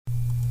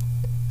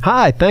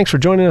Hi, thanks for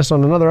joining us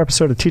on another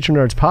episode of Teacher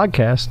Nerds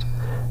Podcast.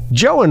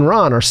 Joe and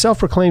Ron are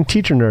self-proclaimed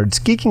teacher nerds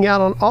geeking out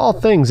on all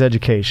things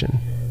education.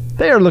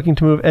 They are looking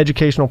to move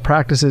educational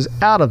practices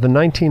out of the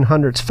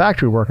 1900s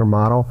factory worker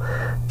model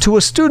to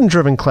a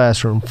student-driven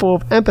classroom full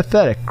of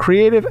empathetic,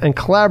 creative, and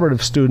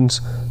collaborative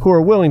students who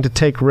are willing to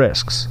take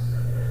risks.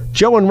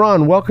 Joe and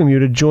Ron welcome you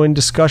to join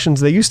discussions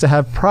they used to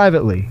have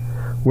privately,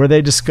 where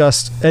they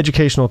discussed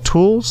educational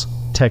tools,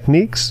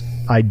 techniques,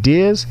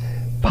 ideas,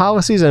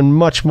 policies, and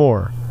much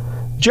more.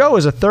 Joe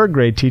is a third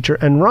grade teacher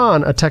and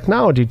Ron a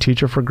technology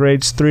teacher for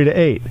grades 3 to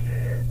 8.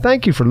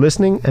 Thank you for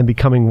listening and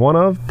becoming one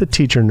of the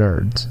Teacher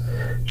Nerds.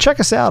 Check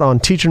us out on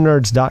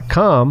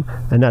teachernerds.com,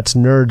 and that's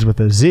nerds with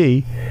a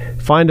Z.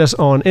 Find us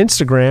on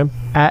Instagram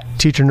at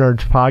Teacher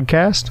Nerds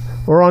Podcast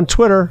or on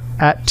Twitter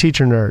at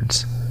Teacher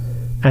Nerds.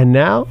 And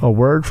now, a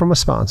word from a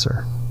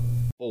sponsor.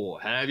 Oh,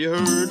 have you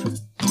heard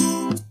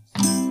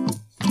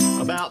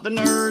about the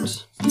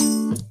nerds?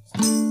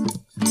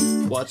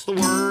 What's the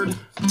word?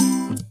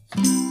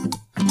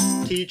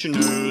 Teacher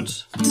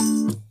Nerds.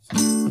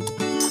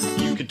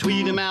 You can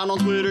tweet them out on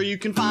Twitter, you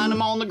can find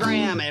them on the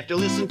gram. After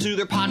listening to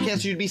their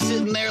podcast, you'd be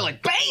sitting there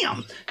like,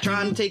 BAM!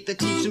 Trying to take the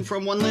teaching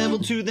from one level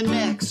to the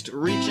next,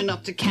 reaching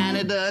up to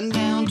Canada and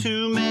down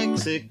to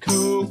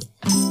Mexico.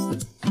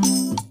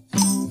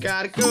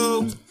 Gotta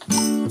go.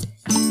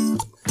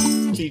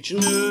 Teacher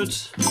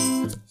Nerds.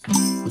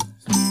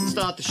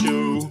 Start the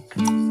show.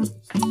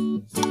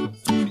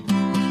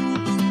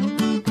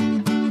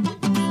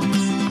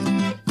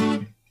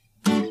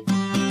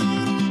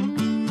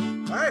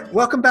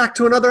 Welcome back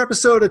to another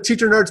episode of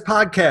Teacher Nerds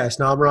Podcast.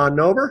 Now, I'm Ron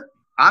Nober.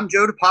 I'm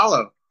Joe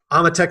DiPaolo.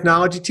 I'm a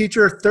technology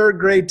teacher, 3rd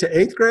grade to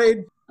 8th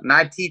grade. And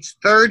I teach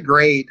 3rd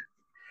grade.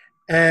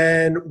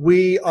 And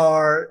we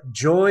are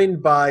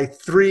joined by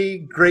 3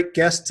 great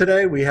guests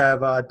today. We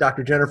have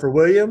Dr. Jennifer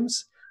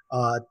Williams,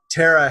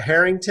 Tara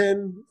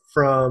Harrington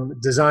from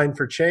Design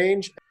for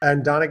Change,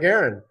 and Donna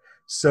Guerin.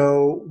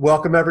 So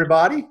welcome,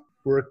 everybody.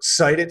 We're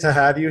excited to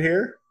have you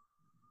here.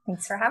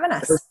 Thanks for having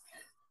us.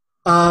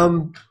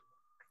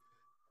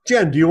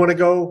 Jen, do you want to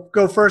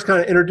go first,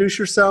 kind of introduce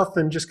yourself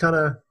and just kind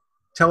of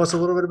tell us a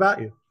little bit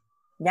about you?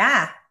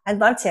 Yeah, I'd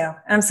love to.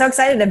 I'm so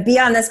excited to be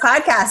on this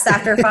podcast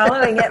after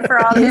following it for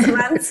all these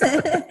months.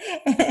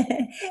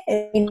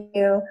 Thank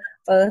you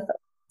both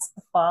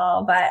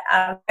fall. But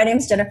my name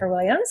is Jennifer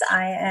Williams.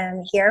 I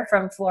am here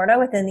from Florida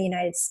within the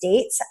United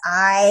States.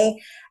 I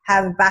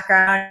have a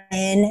background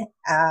in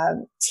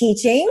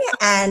teaching,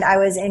 and I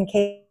was in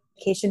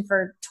education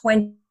for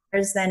 20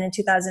 years. Then in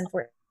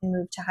 2014,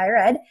 moved to higher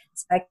ed.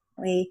 So I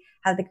currently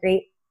have the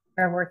great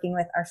honor of working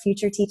with our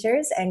future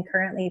teachers and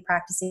currently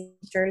practicing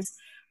teachers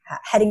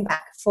heading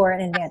back for an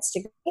advanced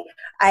degree.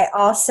 I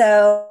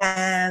also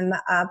am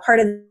part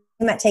of the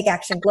team at Take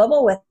Action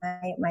Global with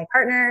my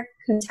partner,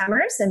 Koen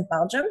Temmers in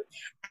Belgium.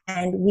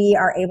 And we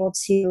are able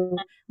to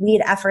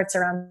lead efforts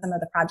around some of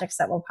the projects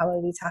that we'll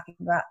probably be talking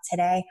about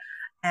today.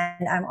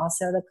 And I'm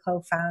also the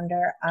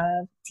co-founder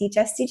of Teach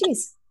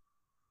SDGs.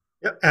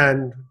 Yep.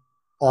 And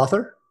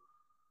author?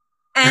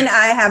 And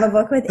I have a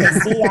book with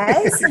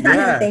SDGs.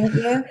 Yeah. Thank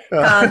you.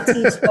 Called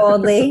Teach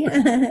Boldly.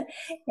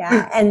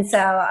 Yeah. And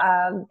so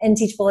in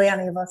Teach Boldly,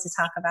 I'm able to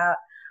talk about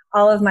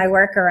all of my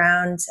work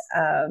around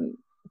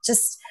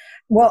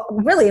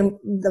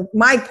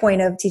my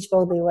point of Teach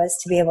Boldly was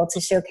to be able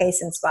to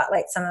showcase and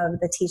spotlight some of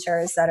the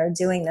teachers that are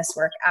doing this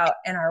work out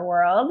in our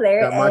world.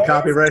 Got my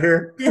copy right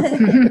here.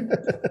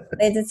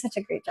 They did such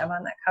a great job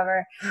on that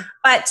cover.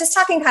 But just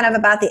talking kind of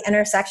about the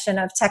intersection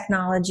of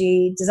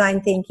technology,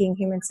 design thinking,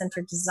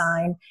 human-centered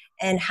design,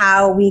 and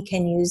how we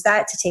can use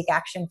that to take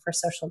action for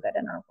social good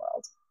in our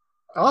world.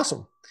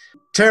 Awesome.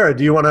 Tara,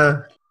 do you want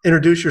to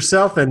introduce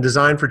yourself and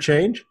Design for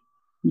Change?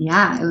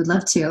 Yeah, I would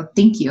love to.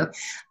 Thank you.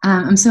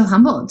 I'm so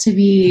humbled to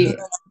be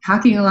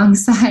talking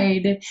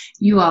alongside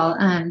you all.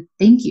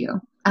 Thank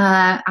you.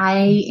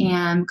 I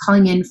am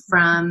calling in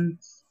from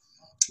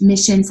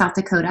Mission, South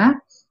Dakota,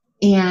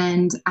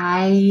 and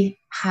I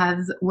have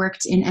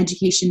worked in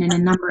education in a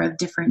number of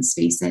different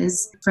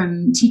spaces,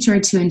 from teacher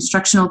to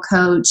instructional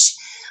coach.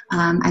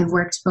 I've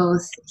worked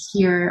both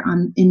here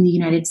in the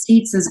United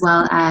States as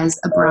well as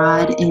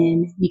abroad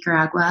in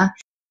Nicaragua.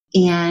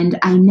 And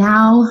I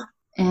now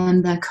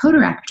am the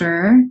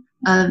co-director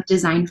of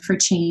Design for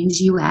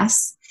Change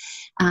US,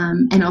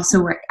 and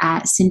also work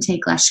at Sinte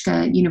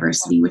Gleshka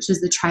University, which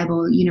is the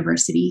tribal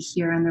university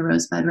here on the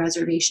Rosebud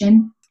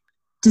Reservation.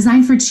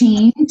 Design for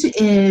Change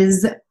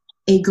is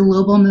a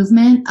global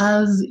movement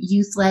of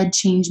youth-led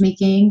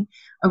change-making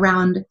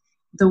around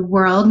the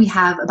world. We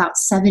have about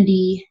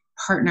 70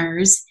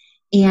 partners,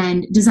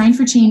 and Design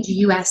for Change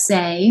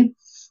USA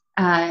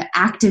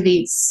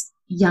activates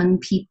young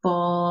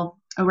people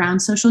around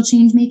social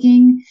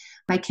change-making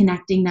by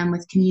connecting them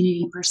with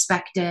community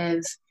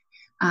perspective,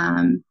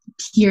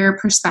 peer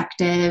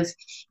perspective,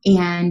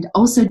 and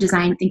also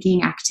design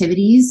thinking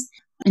activities.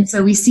 And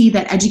so we see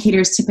that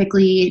educators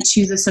typically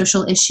choose a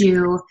social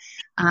issue,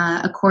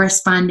 a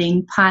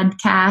corresponding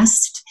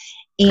podcast,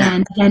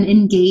 and then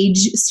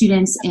engage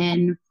students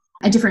in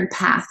a different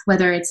path,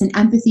 whether it's an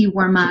empathy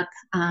warm-up,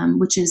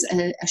 which is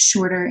a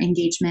shorter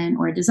engagement,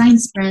 or a design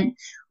sprint,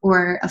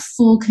 or a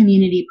full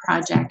community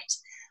project.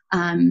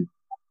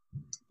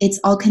 It's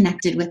all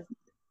connected with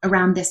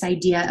around this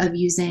idea of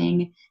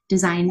using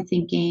design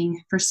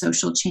thinking for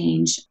social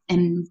change.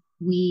 And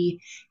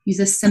we use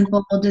a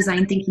simple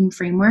design thinking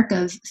framework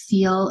of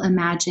feel,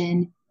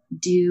 imagine,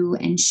 do,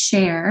 and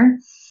share.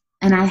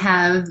 And I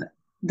have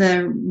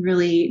the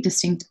really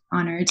distinct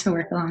honor to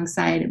work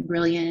alongside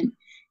brilliant,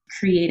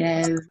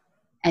 creative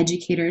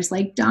educators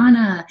like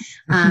Donna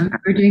who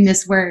are doing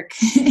this work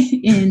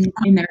in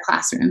their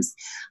classrooms.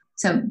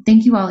 So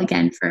thank you all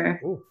again for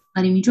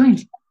letting me join.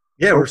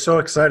 Yeah, we're so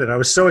excited. I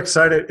was so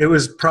excited. It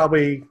was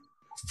probably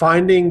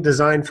finding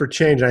design for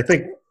change. I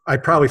think I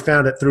probably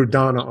found it through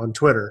Donna on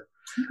Twitter.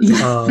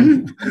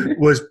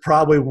 Was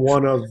probably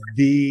one of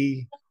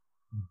the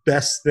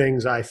best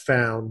things I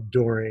found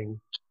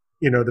during,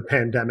 the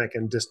pandemic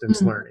and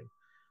distance learning.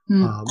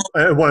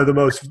 And one of the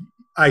most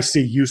I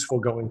see useful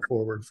going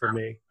forward for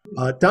me.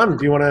 Donna,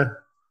 do you want to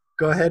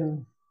go ahead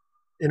and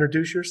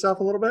introduce yourself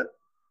a little bit?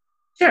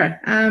 Sure.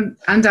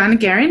 I'm Donna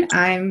Guerin.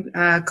 I'm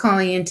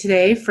calling in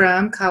today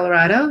from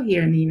Colorado,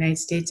 here in the United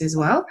States as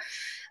well.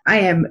 I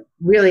am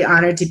really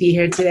honored to be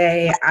here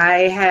today.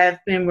 I have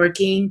been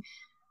working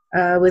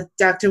with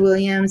Dr.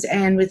 Williams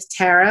and with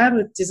Tara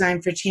with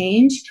Design for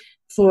Change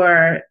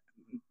for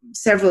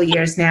several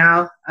years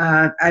now.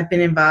 I've been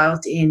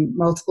involved in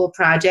multiple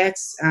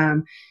projects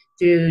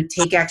through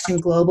Take Action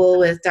Global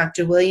with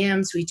Dr.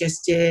 Williams. We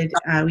just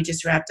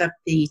wrapped up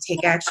the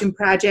Take Action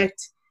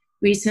project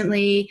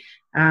recently.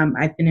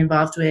 I've been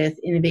involved with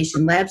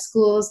Innovation Lab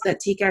Schools that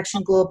Take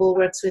Action Global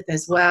works with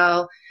as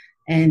well,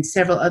 and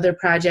several other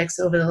projects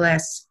over the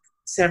last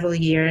several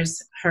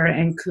years. Her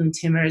and Koon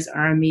Timmers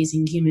are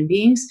amazing human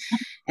beings,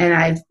 and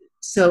I've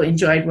so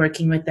enjoyed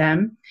working with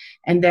them.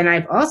 And then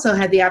I've also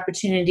had the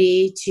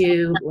opportunity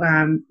to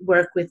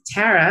work with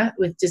Tara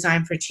with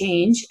Design for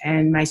Change,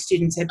 and my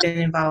students have been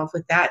involved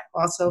with that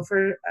also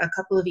for a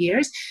couple of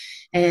years.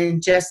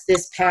 And just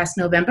this past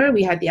November,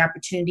 we had the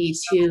opportunity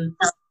to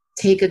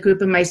take a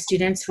group of my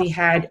students. We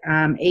had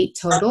 8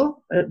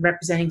 total,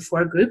 representing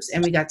 4 groups,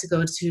 and we got to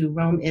go to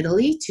Rome,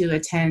 Italy to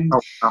attend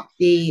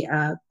the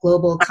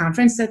global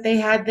conference that they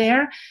had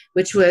there,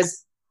 which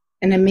was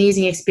an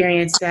amazing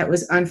experience that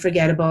was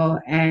unforgettable,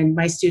 and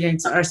my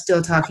students are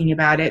still talking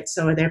about it,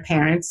 so are their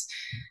parents.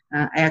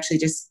 I actually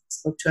just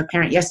spoke to a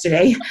parent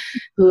yesterday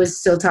who is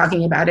still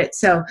talking about it.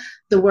 So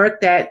the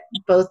work that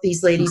both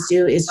these ladies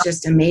do is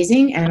just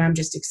amazing, and I'm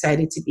just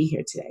excited to be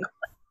here today.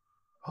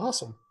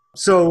 Awesome.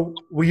 So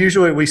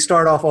we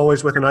start off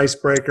always with an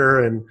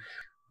icebreaker, and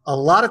a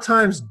lot of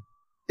times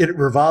it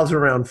revolves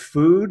around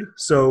food.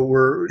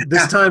 So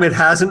this time it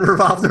hasn't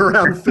revolved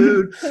around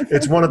food.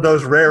 It's one of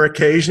those rare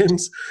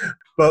occasions.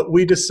 But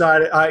we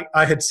decided,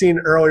 I had seen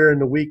earlier in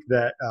the week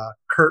that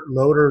Kurt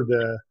Loder,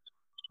 the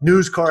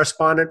news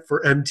correspondent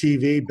for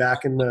MTV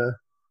back in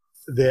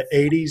the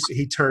 80s,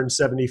 he turned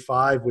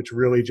 75, which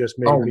really just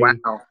made me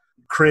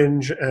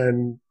cringe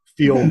and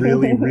feel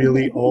really,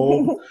 really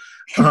old.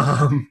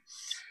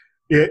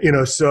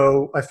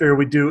 So I figured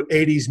we'd do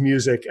 80s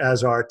music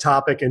as our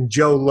topic, and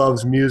Joe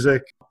loves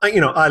music.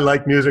 I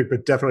like music,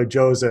 but definitely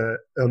Joe's a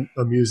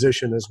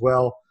musician as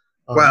well.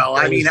 Well,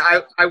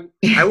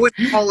 I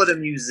wouldn't call it a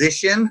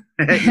musician.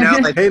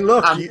 Hey,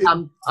 look,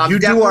 you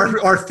do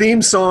our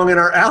theme song and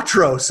our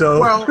outro. So,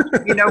 well,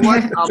 you know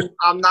what?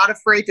 I'm not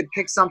afraid to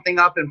pick something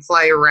up and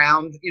play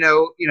around,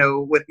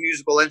 with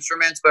musical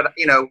instruments. But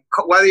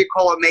whether you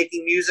call it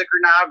making music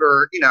or not,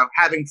 or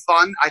having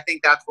fun, I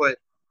think that's what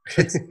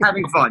it's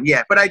having fun.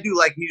 Yeah, but I do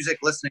like music,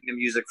 listening to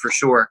music for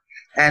sure.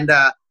 And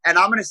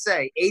I'm going to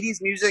say 80s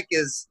music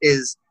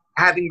is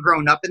having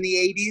grown up in the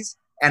 80s.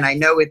 And I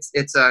know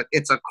it's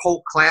a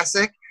cult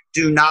classic.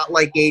 Do not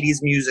like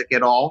 80s music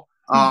at all.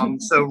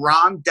 So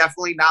Ron,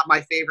 definitely not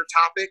my favorite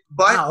topic.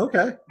 But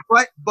okay.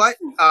 But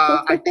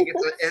I think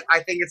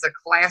it's a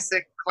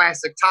classic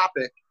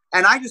topic.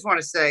 And I just want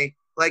to say,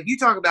 like, you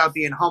talk about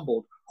being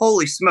humbled.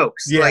 Holy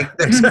smokes! Yeah. Like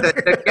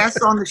the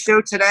guests on the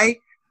show today.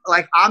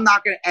 Like, I'm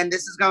not going to, and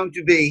this is going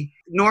to be,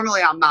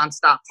 normally I'm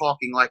nonstop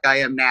talking like I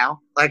am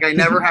now. Like, I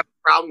never have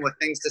a problem with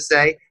things to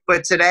say.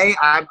 But today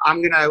I'm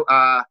going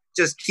to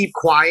just keep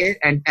quiet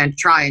and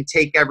try and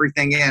take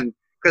everything in.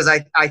 Because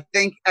I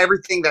think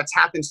everything that's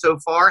happened so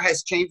far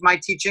has changed my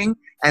teaching.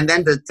 And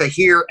then to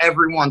hear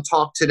everyone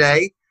talk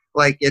today,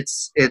 like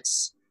it's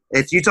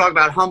you talk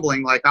about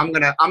humbling, like I'm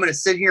gonna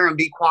sit here and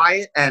be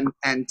quiet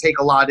and take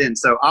a lot in.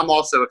 So I'm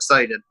also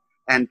excited.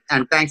 And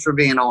thanks for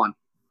being on.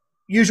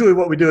 Usually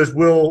what we do is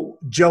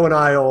Joe and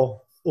I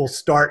will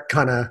start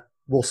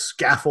we'll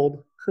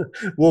scaffold.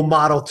 We'll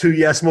model 2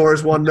 yes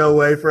mores, 1 no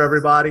way for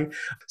everybody.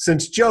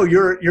 Since Joe,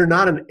 you're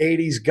not an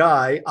 80s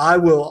guy,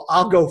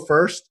 I'll go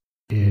first.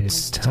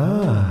 It's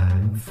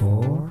time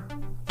for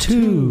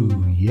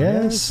 2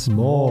 yes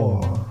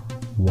more,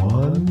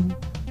 1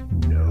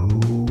 no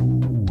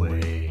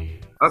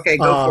way. Okay,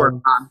 go for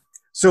it, Tom.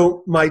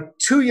 So my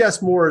 2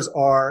 yes mores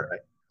are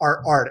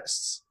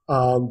artists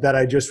that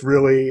I just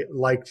really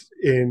liked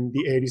in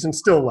the 80s and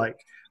still like.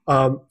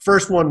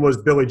 First one was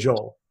Billy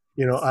Joel.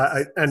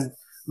 And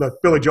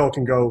look, Billy Joel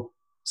can go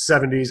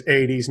 70s,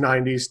 80s,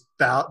 90s,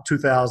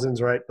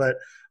 2000s, right? But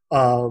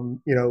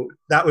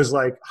that was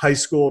like high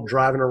school,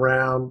 driving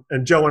around.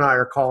 And Joe and I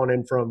are calling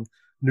in from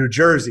New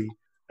Jersey,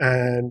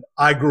 and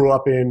I grew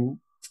up in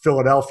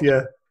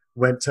Philadelphia,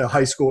 went to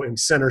high school in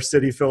Center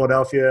City,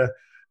 Philadelphia,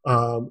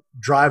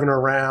 driving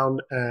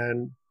around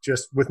and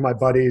just with my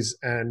buddies,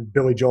 and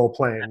Billy Joel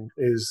playing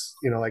is,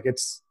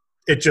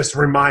 it just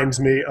reminds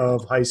me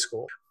of high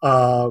school.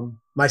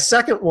 My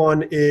second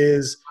one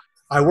is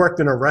I worked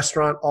in a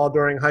restaurant all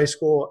during high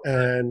school,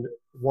 and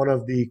one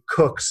of the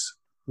cooks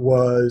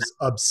was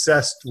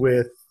obsessed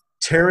with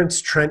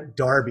Terrence Trent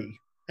D'Arby,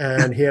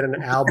 and he had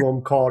an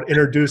album called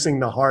Introducing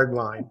the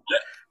Hardline.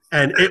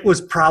 And it was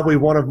probably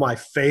one of my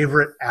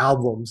favorite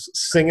albums,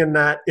 singing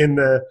that in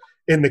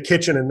the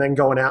kitchen and then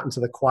going out into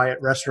the quiet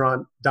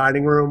restaurant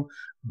dining room,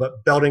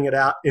 but belting it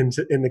out in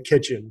the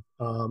kitchen.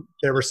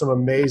 There were some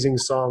amazing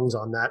songs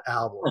on that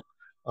album.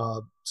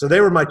 So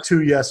they were my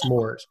two yes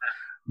mores.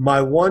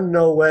 My one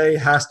no way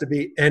has to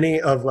be any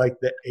of like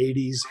the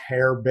 80s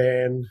hair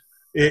band.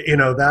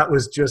 That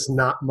was just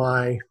not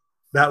my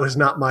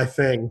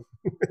thing.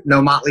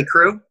 No Motley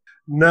Crue?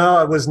 No,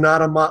 I was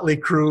not a Motley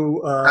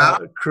Crue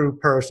crew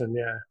person.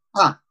 Yeah.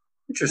 Huh.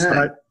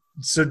 Interesting.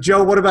 So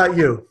Joe, what about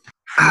you?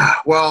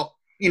 Well,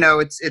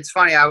 it's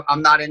funny.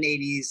 I'm not an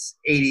 80s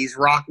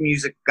rock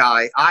music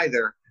guy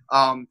either.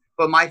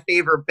 But my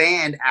favorite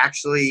band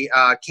actually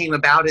came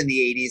about in the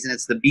 80s, and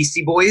it's the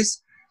Beastie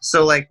Boys.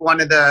 So like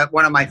one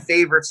of my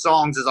favorite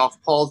songs is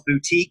off Paul's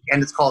Boutique,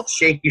 and it's called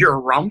Shake Your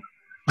Rump.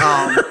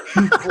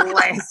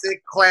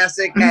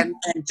 Classic, and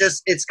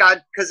just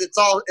because it's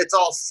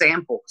all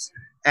samples,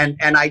 and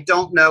I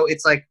don't know,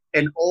 it's like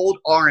an old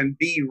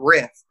R&B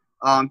riff,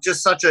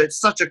 just such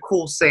a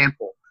cool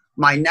sample.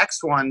 My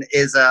next one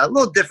is a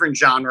little different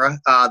genre,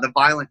 the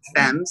Violent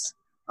Femmes.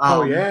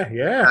 Love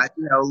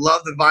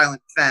the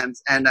Violent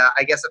Femmes, and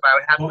I guess if I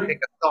would have to pick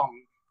a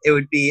song, it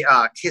would be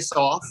Kiss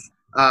Off.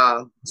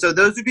 So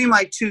those would be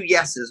my two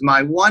yeses.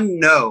 My one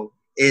no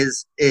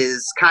is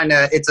kind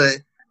of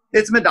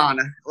it's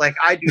Madonna. Like,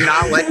 I do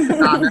not like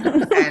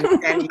Madonna.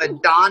 And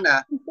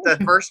Madonna, the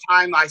first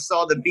time I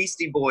saw the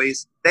Beastie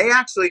Boys, they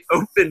actually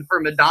opened for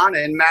Madonna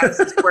in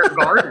Madison Square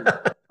Garden.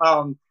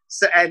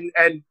 So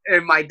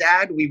my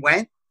dad,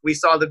 we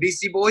saw the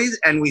Beastie Boys,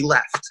 and we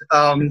left.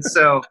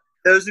 So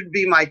those would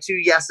be my two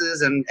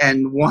yeses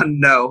and one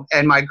no.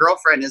 And my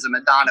girlfriend is a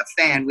Madonna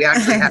fan. We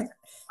actually have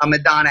a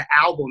Madonna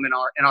album in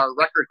our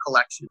record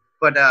collection,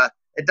 but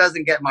it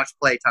doesn't get much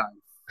playtime.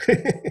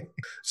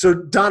 So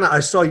Donna, I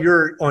saw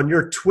on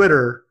your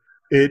Twitter,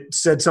 it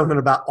said something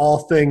about all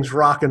things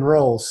rock and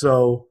roll.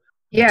 So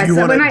yeah, do you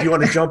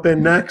want to jump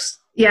in next?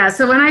 Yeah.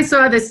 So when I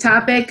saw this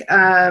topic,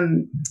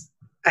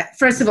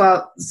 first of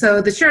all,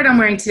 so the shirt I'm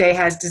wearing today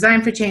has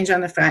Design for Change on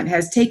the front,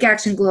 has Take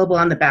Action Global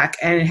on the back,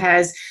 and it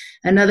has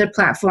another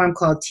platform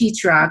called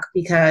Teach Rock,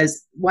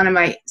 because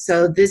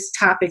so this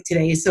topic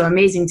today is so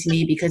amazing to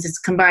me because it's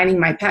combining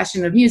my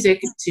passion of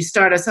music to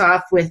start us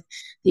off with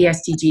the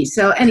SDGs.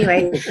 So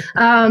anyway,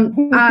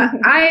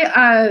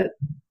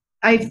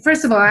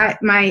 first of all,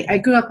 I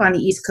grew up on the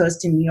East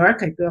Coast in New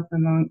York. I grew up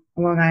on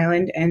Long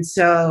Island. And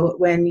so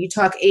when you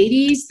talk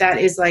 80s, that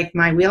is like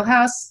my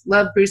wheelhouse.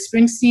 Love Bruce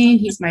Springsteen.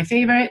 He's my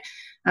favorite.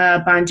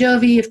 Bon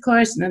Jovi, of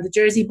course, another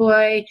Jersey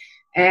boy.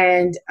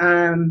 And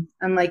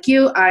unlike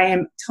you, I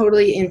am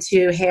totally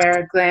into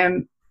hair,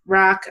 glam,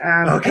 rock,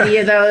 any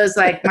of those,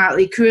 like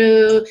Motley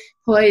Crue,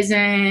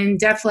 Poison,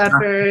 Def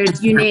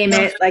Leppard, you name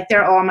it. Like,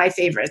 they're all my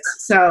favorites.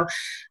 So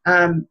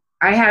I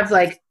have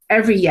like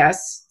every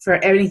yes for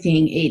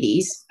anything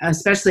 80s,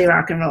 especially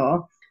rock and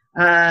roll.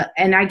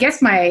 And I guess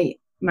my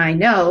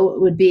no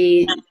would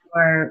be,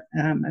 or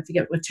I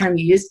forget what term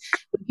you used,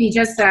 would be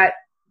just that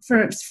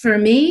for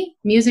me,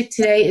 music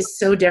today is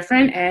so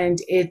different, and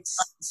it's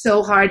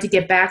so hard to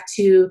get back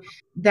to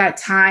that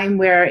time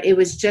where it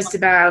was just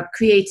about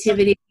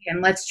creativity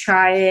and let's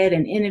try it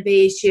and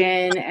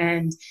innovation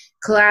and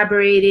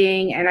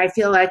collaborating. And I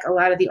feel like a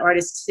lot of the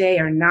artists today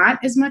are not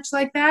as much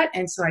like that.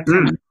 And so I kind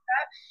of miss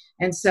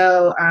that. And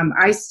so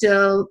I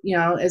still,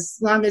 as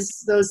long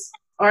as those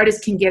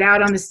artists can get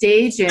out on the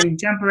stage and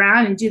jump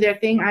around and do their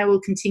thing, I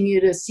will continue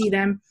to see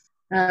them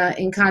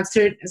in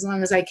concert as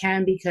long as I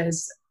can,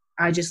 because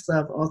I just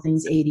love all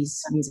things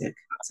 80s music.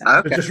 So.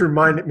 It just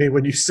reminded me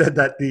when you said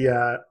that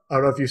I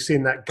don't know if you've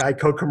seen that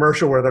Geico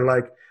commercial where they're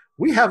like,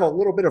 we have a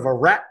little bit of a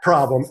rat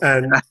problem,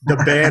 and the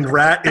band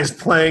Rat is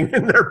playing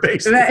in their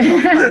basement.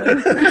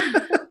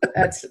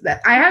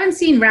 I haven't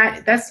seen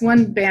Rat. That's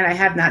one band I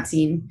have not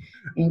seen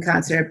in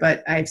concert,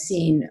 but I've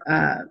seen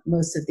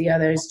most of the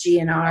others.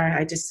 GNR,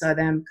 I just saw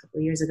them a couple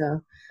of years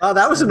ago. Oh,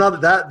 that was another,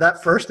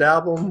 that first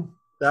album,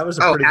 that was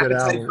a pretty good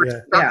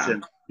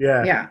album.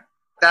 Yeah.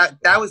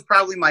 That was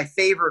probably my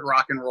favorite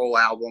rock and roll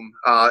album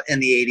in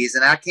the 80s.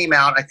 And that came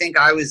out, I think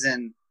I was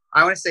in,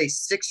 I want to say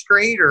 6th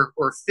grade or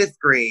 5th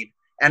grade.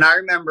 And I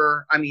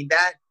remember,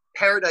 that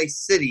Paradise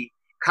City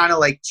kind of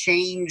like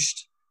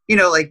changed,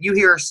 like you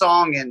hear a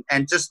song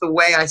and just the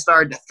way I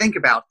started to think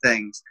about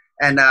things.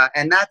 And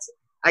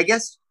I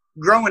guess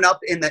growing up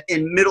in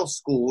middle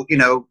school,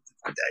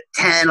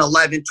 10,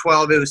 11,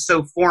 12, it was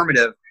so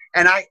formative.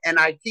 And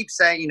I keep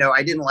saying,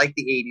 I didn't like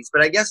the 80s,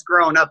 but I guess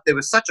growing up, there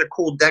was such a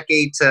cool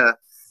decade to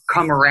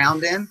come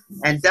around in,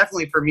 and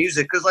definitely for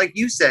music. Because like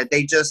you said,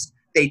 they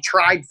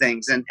tried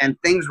things and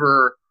things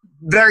were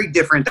very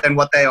different than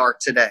what they are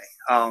today.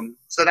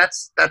 So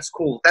that's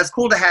cool. That's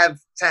cool to have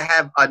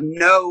a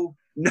no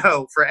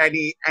for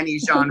any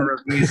genre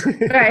of music.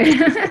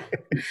 Right.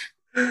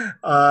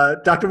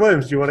 Dr.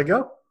 Williams, do you want to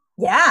go?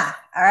 Yeah.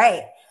 All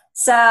right.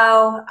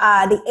 So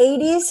the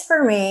 80s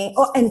for me.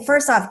 Oh, and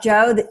first off,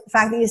 Joe, the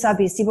fact that you saw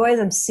Beastie Boys,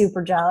 I'm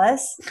super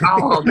jealous.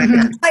 Oh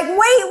man! Like, wait,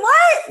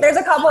 what? There's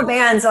a couple of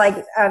bands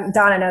like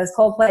Donna knows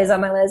Coldplay's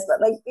on my list,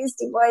 but like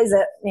Beastie Boys,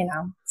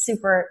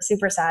 super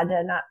super sad to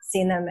have not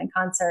seen them in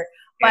concert.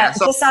 But Yeah,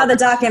 just saw the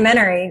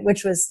documentary,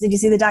 which was. Did you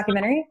see the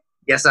documentary?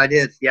 Yes, I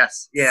did.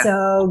 Yes, yeah.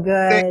 So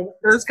good.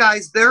 Those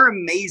guys, they're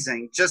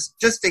amazing. Just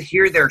to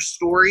hear their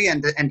story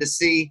and to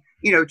see,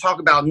 talk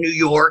about New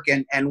York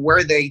and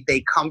where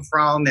they come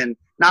from, and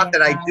not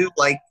that I do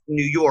like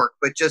New York,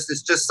 but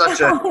it's just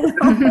such a.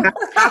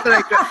 Not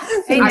that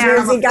I. Hey,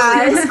 Jersey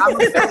guys. I'm a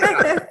Philly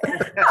guy.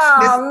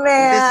 Oh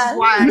man! This is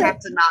why I have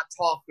to not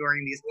talk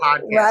during these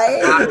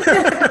podcasts.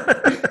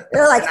 Right?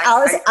 They're like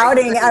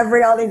outing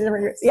all these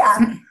different groups. Yeah.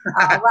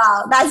 Oh,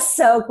 wow. That's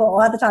so cool.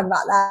 We'll have to talk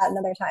about that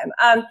another time.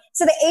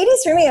 So the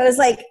 80s for me, it was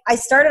like, I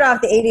started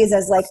off the 80s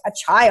as like a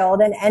child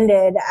and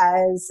ended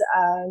as,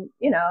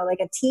 like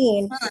a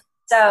teen.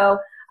 So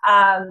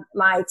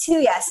my two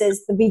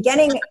yeses, the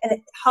beginning,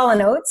 Hall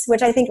 & Oates,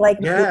 which I think like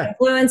the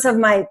influence of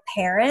my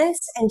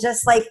parents and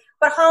just like,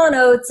 but Hall &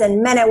 Oates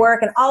and Men at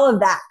Work and all of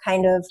that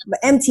kind of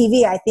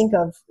MTV, I think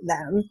of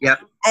them. Yep.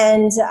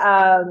 And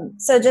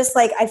so just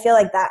like, I feel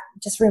like that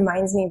just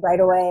reminds me right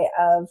away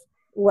of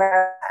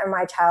where in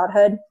my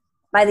childhood.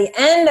 By the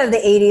end of the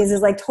 80s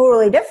is like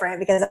totally different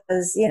because I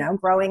was,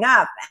 growing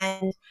up.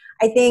 And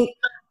I think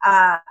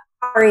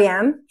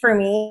REM for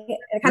me,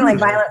 kind of like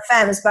Violent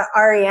Femmes, but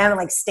REM,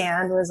 like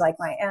Stand was like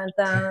my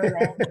anthem.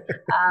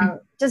 And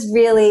just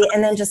really,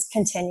 and then just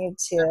continued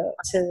to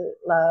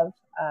love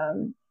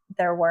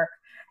their work.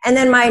 And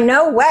then my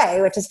no way,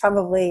 which is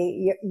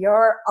probably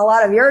a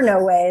lot of your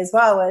no way as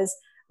well, was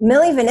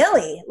Milli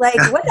Vanilli. Like,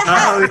 what the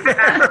heck?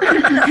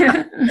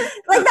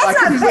 Like,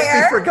 that's not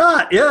fair. I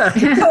forgot. Yeah.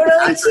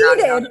 Totally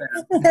cheated.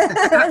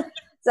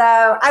 So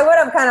I would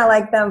have kind of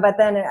liked them, but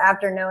then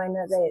after knowing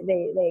that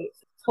they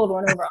pulled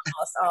one over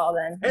almost all,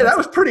 then. Hey, that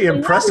was pretty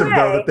impressive,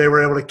 though, that they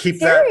were able to keep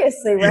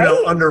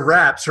that under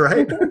wraps,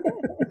 right?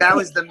 That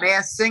was The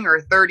Masked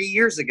Singer 30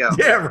 years ago.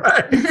 Yeah,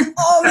 right.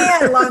 Oh,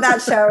 man, I love that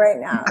show right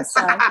now.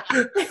 So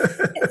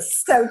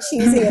it's so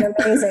cheesy and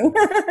amazing.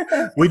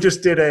 We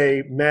just did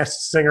a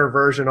Masked Singer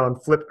version on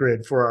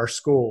Flipgrid for our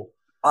school.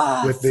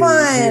 Oh, with the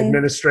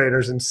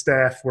administrators and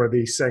staff were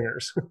the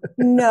singers.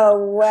 No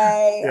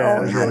way. Yeah, oh,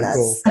 it was man, really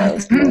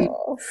that's cool. so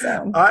cool.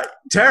 So. All right,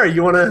 Tara,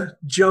 you want to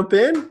jump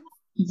in?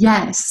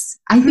 Yes.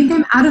 I think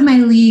I'm out of my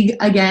league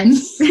again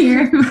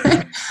here.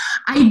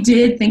 I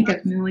did think of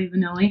Milli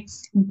Vanilli,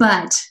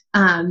 but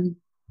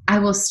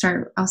I'll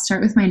start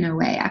with my no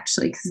way,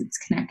 actually, because it's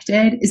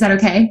connected. Is that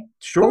okay?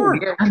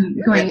 Sure. I'm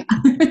going.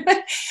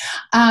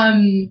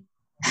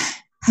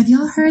 Have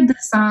y'all heard the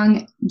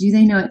song, Do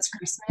They Know It's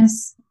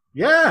Christmas?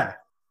 Yeah.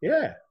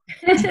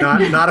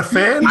 Not a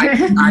fan? No,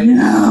 I'm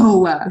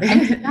not.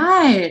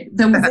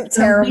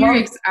 The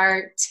lyrics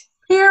are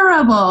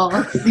terrible.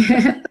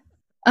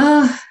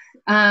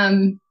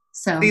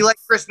 So do you like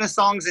Christmas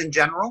songs in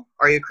general?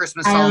 Are you a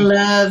Christmas song? I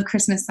love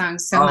Christmas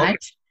songs so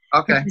much.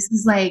 Okay. This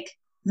is like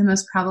the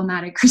most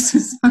problematic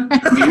Christmas song.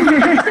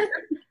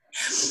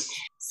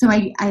 So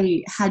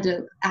I had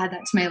to add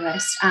that to my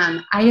list.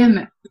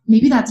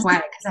 Maybe that's why,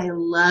 because I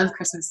love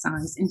Christmas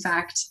songs. In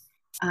fact,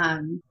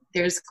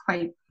 there's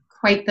quite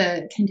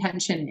the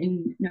contention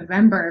in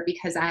November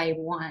because I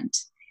want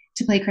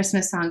to play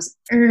Christmas songs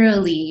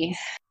early,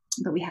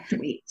 but we have to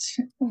wait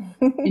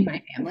in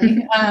my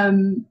family.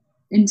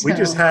 We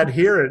just had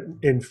here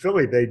in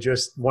Philly,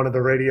 one of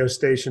the radio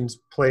stations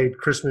played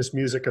Christmas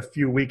music a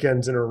few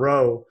weekends in a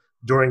row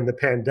during the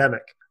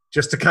pandemic,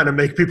 just to kind of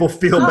make people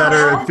feel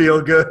better and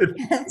feel good.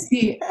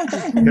 See,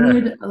 I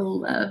would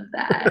love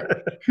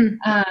that.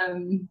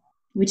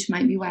 Which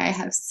might be why I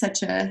have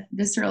such a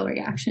visceral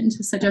reaction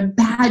to such a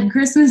bad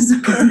Christmas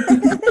song.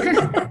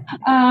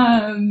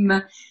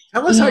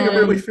 Tell us how you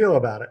really feel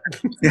about it.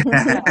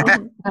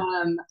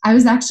 I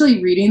was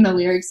actually reading the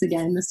lyrics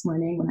again this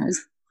morning when I was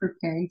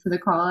preparing for the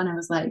call, and I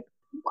was like,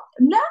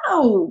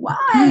 no,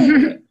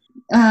 why?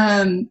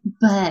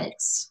 But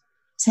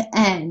to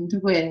end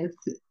with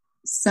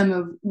some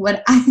of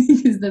what I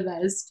think is the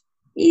best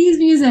 80s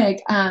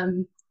music,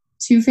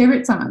 two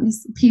favorite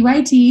songs,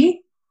 PYT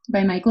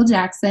by Michael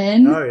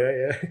Jackson. Oh,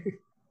 yeah.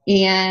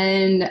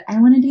 And I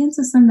Want to Dance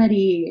with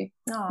Somebody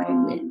by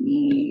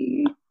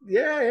Whitney.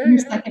 Yeah. Your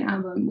second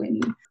album,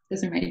 Whitney.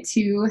 Those are my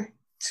two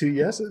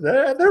yeses.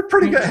 They're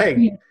pretty good.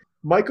 Hey,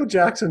 Michael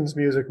Jackson's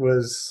music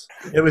was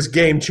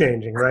game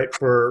changing, right?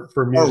 For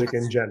music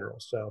in general.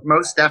 So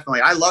most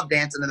definitely. I love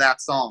dancing to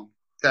that song.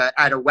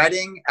 at a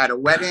wedding.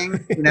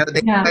 You know,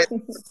 Yeah.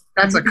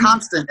 that's a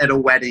constant at a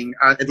wedding,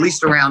 at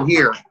least around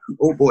here.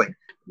 Oh boy,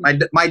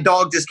 my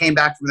dog just came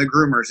back from the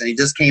groomers, and he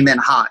just came in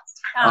hot.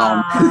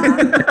 Yeah,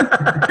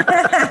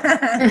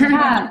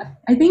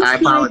 I think I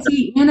apologize.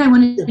 PIT and I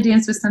Wanted to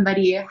Dance with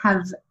Somebody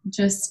have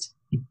just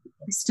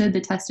stood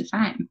the test of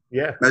time.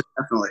 Yeah. Most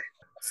definitely.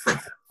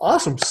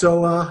 Awesome.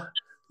 So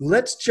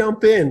let's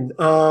jump in.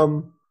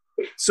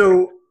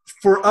 So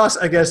for us,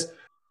 I guess,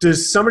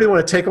 does somebody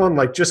want to take on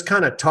like just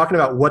kind of talking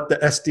about what the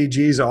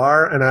SDGs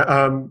are?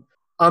 And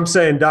I'm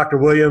saying, Dr.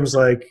 Williams,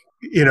 like,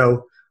 you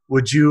know,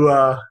 would you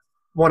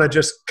want to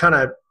just kind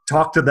of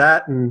talk to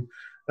that? And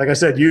like I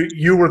said,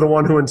 you were the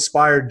one who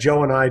inspired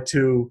Joe and I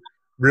to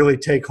really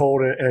take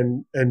hold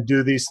and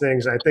do these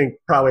things. I think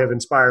probably have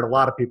inspired a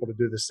lot of people to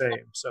do the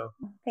same. So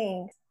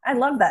Thanks. I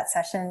love that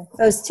session.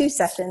 Those 2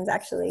 sessions,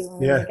 actually, when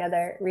we were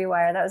together,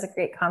 Rewire. That was a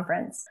great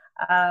conference.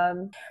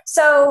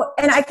 So,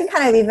 and I can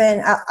kind of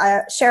even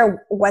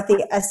share what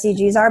the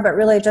SDGs are, but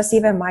really just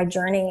even my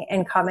journey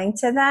in coming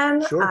to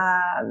them.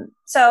 Sure.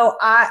 So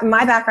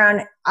my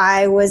background,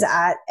 I was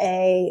at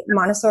a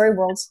Montessori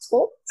World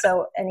School.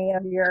 So any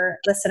of your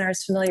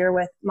listeners familiar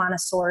with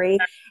Montessori,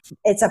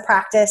 it's a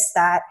practice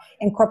that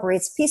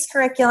incorporates peace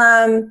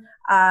curriculum,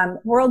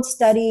 world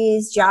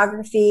studies,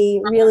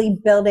 geography, really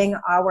building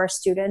our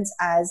students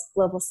as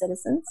global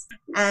citizens.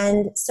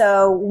 And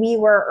so we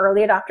were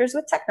early adopters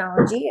with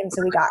technology. And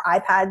so we got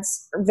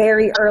iPads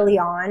very early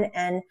on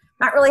and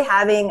not really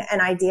having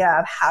an idea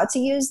of how to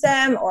use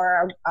them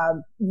or a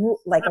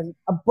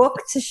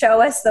book to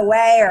show us the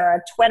way or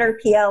a Twitter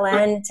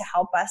PLN to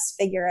help us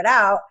figure it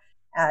out.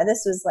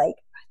 This was like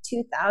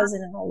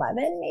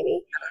 2011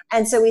 maybe.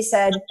 And so we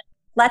said,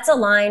 let's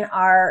align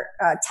our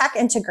tech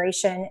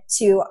integration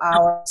to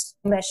our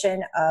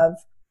mission of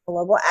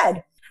global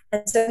ed.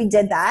 And so we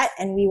did that,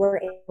 and we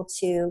were able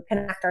to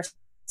connect our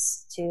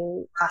students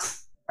to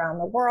us around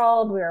the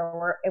world. We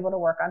were able to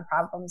work on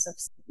problems of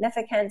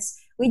significance.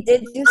 We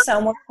did do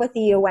some work with the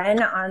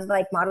UN on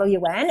like Model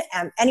UN.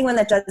 Anyone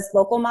that does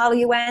local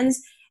Model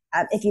UNs,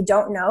 if you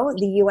don't know,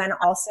 the UN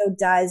also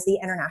does the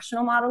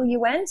International Model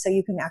UN. So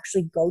you can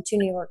actually go to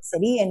New York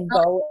City and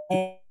go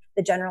in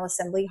the General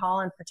Assembly Hall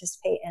and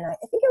participate in, I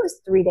think it was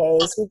 3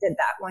 days. We did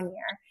that one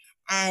year.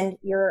 And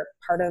you're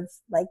part of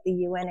like the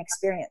UN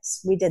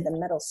experience. We did the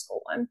middle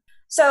school one.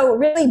 So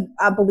really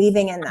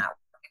believing in that.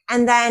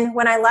 And then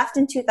when I left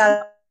in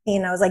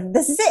 2018, I was like,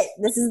 this is it.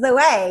 This is the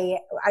way.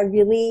 I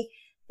really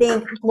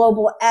think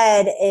global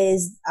ed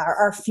is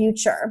our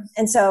future.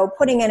 And so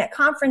putting in at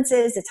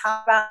conferences to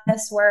talk about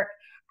this work,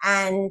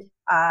 and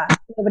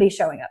nobody's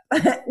showing up.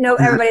 No,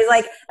 everybody's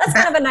like, that's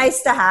kind of a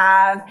nice to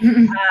have.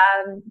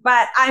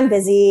 But I'm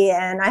busy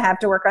and I have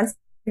to work on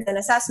and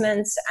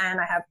assessments and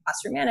I have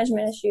classroom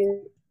management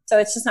issues. So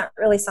it's just not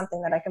really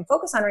something that I can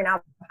focus on right now.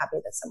 I'm happy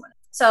that someone.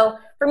 So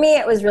for me,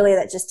 it was really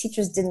that just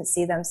teachers didn't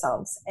see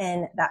themselves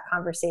in that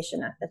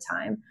conversation at the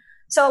time.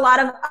 So a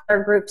lot of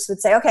other groups would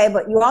say, okay,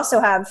 but you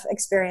also have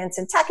experience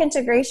in tech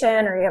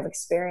integration, or you have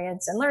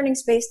experience in learning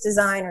space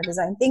design or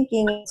design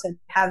thinking. So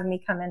have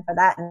me come in for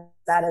that. And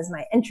that is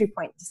my entry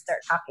point to start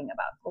talking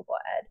about global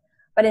ed.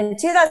 But in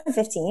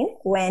 2015,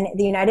 when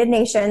the United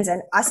Nations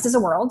and us as a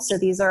world, so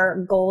these are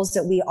goals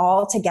that we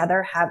all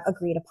together have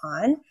agreed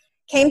upon,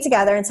 came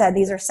together and said,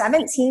 these are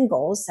 17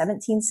 goals,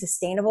 17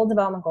 sustainable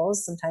development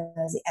goals, sometimes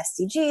known as the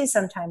SDGs,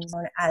 sometimes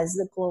known as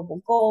the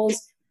global goals.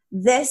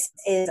 This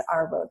is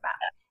our roadmap.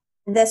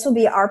 This will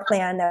be our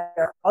plan that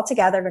we're all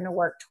together going to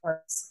work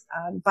towards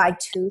by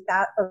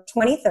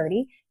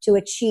 2030 to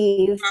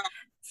achieve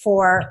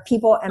for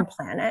people and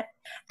planet.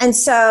 And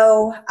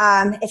so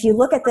if you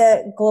look at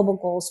the Global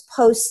Goals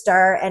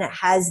poster, and it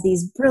has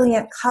these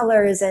brilliant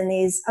colors and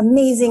these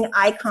amazing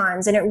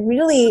icons, and it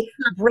really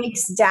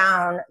breaks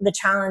down the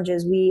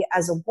challenges we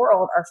as a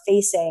world are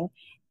facing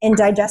in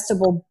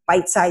digestible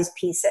bite-sized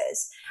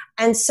pieces.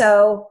 And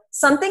so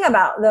something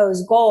about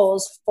those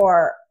goals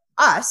for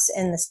us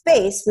in the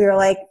space, we were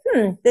like,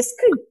 this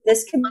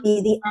could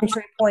be the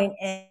entry point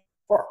in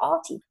for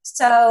all teachers.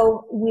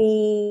 So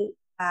we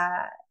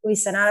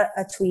sent out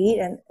a tweet,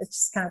 and it's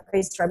just kind of a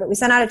crazy story, but we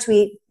sent out a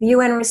tweet. The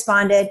UN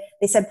responded.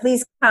 They said,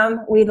 please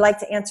come. We'd like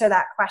to answer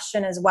that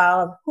question as well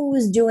of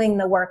who's doing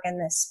the work in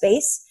this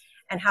space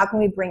and how can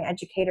we bring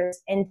educators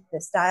into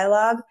this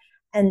dialogue,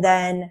 and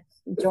then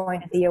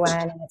join the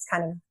UN. And it's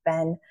kind of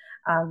been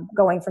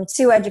going from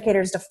 2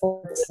 educators to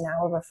 4 to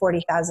now over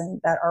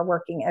 40,000 that are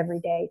working every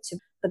day to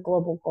the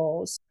global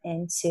goals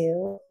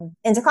into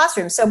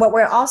classrooms. So what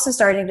we're also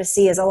starting to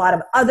see is a lot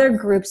of other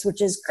groups,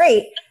 which is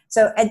great.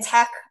 So ed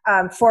tech,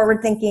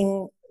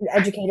 forward-thinking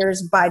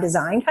educators by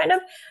design, kind of.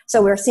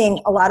 So we're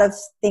seeing a lot of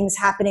things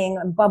happening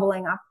and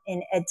bubbling up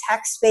in ed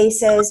tech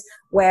spaces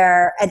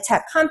where ed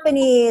tech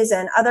companies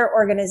and other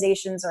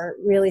organizations are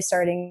really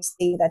starting to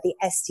see that the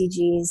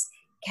SDGs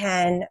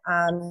can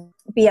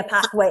be a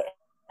pathway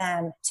for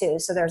them too.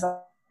 So there's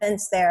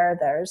events there.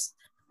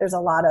 There's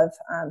a lot of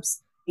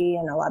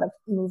and a lot of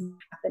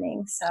movement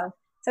happening. So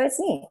So it's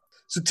neat.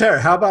 So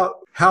Tara,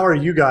 how are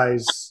you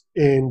guys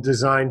in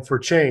Design for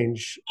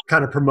Change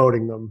kind of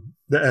promoting them,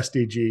 the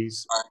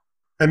SDGs?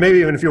 And maybe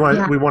even if you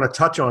want, we want to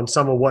touch on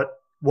some of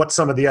what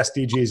some of the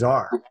SDGs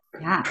are.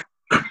 Yeah.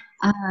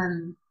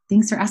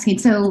 Thanks for asking.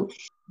 So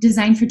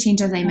Design for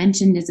Change, as I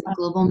mentioned, is a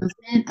global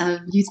movement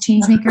of youth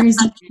change makers.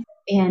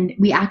 And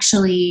we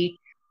actually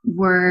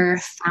were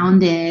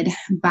founded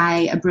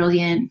by a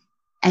brilliant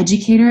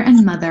educator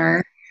and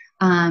mother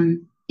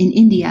in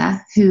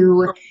India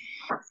who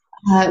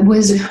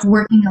was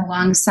working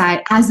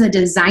alongside, as a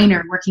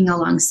designer, working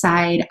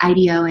alongside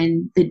IDEO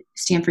and the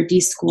Stanford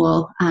D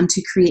School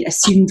to create a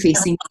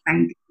student-facing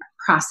design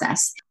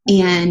process.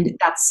 And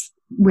that's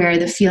where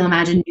the Feel,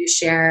 Imagine, Do,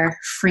 Share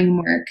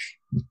framework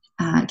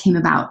came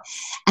about.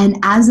 And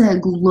as a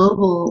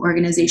global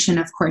organization,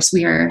 of course,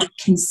 we are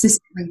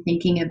consistently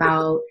thinking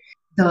about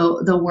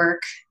the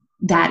work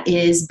that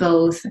is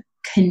both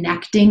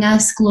connecting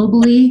us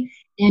globally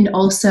and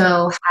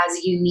also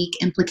has unique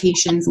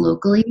implications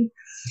locally.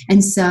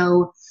 And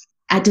so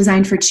at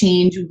Design for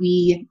Change,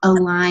 we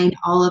align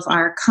all of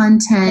our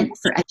content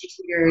for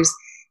educators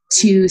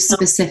to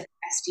specific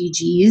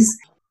SDGs.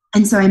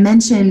 And so I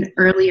mentioned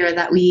earlier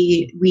that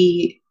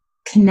we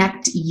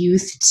connect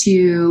youth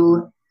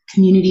to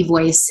community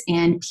voice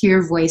and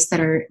peer voice that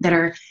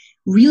are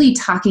really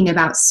talking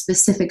about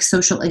specific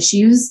social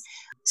issues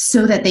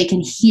so that they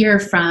can hear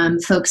from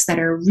folks that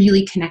are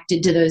really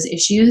connected to those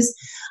issues.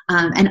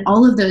 And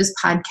all of those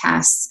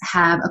podcasts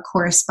have a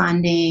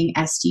corresponding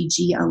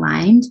SDG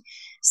aligned.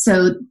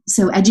 So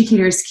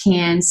educators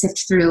can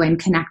sift through and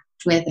connect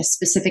with a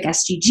specific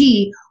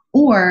SDG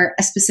or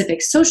a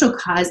specific social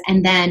cause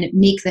and then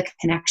make the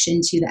connection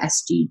to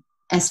the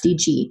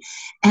SDG.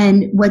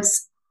 And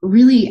what's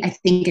really, I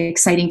think,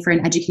 exciting for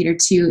an educator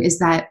too is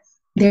that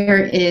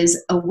there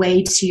is a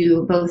way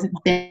to both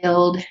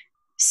build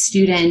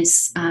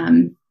students'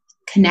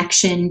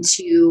 connection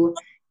to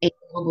a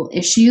global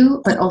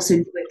issue, but also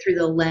do it through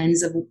the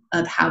lens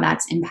of how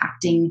that's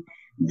impacting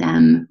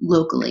them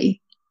locally.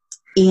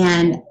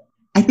 And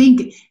I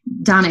think,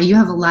 Donna, you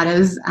have a lot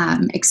of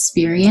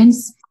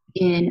experience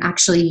in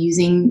actually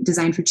using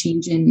Design for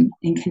Change and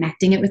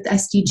connecting it with the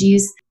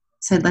SDGs.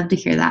 So I'd love to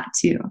hear that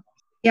too.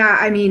 Yeah,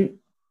 I mean,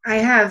 I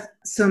have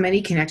so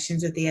many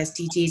connections with the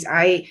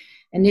SDGs.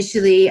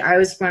 Initially, I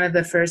was one of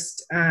the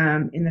first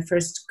in the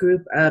first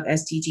group of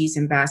SDGs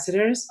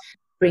ambassadors,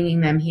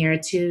 bringing them here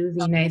to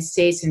the United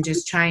States and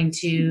just trying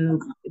to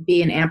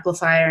be an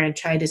amplifier and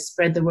try to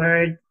spread the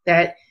word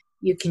that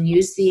you can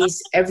use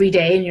these every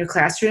day in your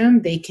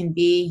classroom. They can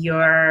be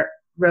your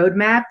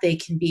roadmap. They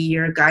can be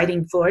your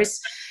guiding force.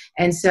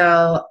 And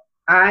so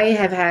I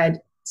have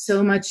had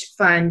so much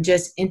fun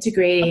just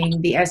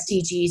integrating the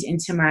SDGs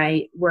into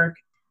my work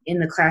in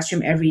the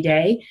classroom every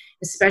day,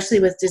 especially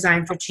with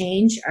Design for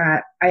Change.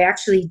 I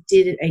actually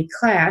did a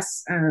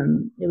class.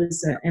 It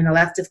was an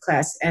elective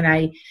class,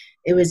 and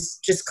it was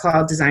just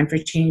called Design for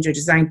Change or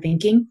Design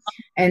Thinking.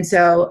 And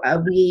so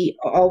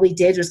all we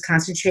did was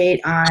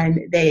concentrate on,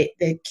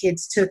 the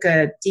kids took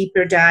a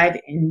deeper dive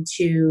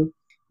into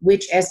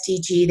which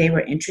SDG they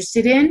were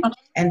interested in,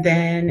 and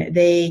then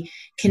they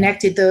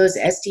connected those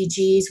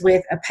SDGs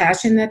with a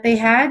passion that they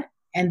had,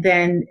 and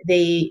then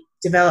they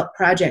developed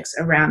projects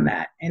around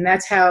that. And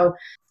that's how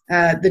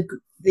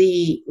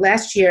the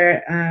last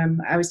year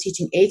I was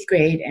teaching 8th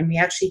grade, and we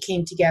actually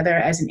came together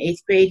as an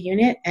 8th grade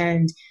unit,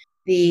 and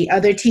the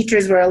other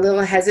teachers were a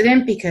little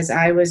hesitant because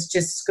I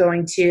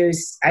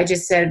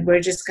just said, we're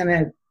just going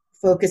to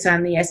focus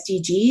on the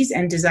SDGs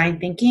and design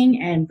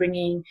thinking and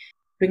bringing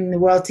the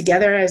world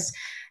together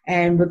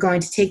and we're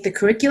going to take the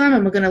curriculum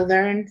and we're going to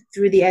learn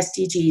through the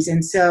SDGs.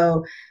 And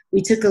so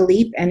we took a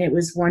leap, and it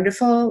was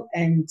wonderful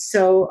and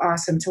so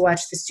awesome to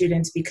watch the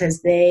students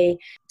because they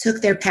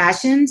took their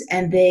passions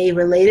and they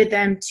related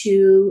them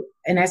to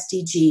an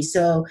SDG.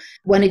 So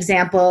one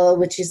example,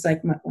 which is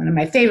like one of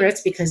my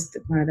favorites because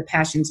one of the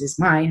passions is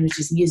mine, which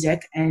is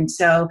music. And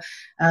so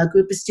a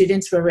group of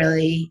students were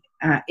really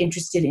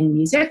interested in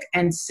music.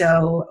 And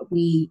so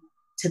we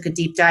took a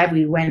deep dive.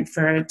 We went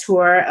for a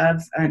tour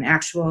of an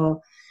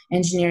actual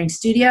engineering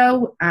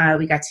studio.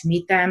 We got to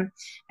meet them,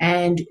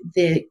 and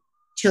the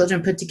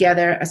children put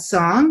together a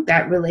song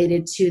that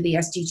related to the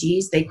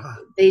SDGs.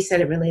 They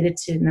said it related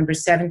to number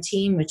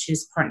 17, which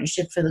is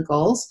Partnership for the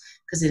Goals,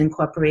 because it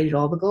incorporated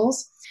all the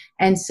goals.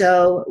 And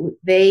so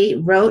they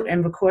wrote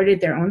and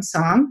recorded their own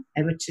song,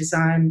 which is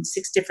on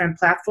 6 different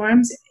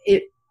platforms.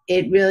 It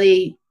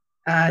really,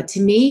 to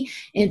me,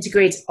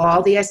 integrates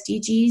all the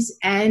SDGs,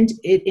 and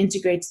it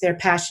integrates their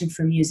passion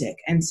for music.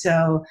 And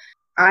so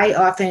I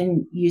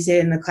often use it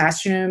in the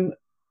classroom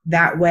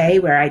that way,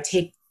 where I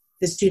take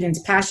the students'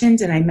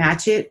 passions and I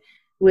match it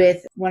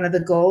with one of the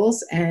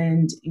goals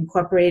and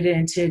incorporate it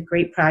into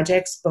great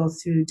projects,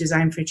 both through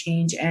Design for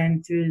Change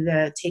and through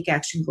the Take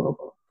Action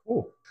Global.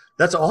 Oh,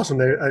 that's awesome.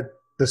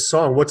 The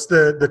song, what's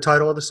the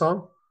title of the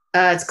song?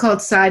 It's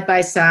called Side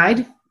by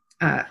Side.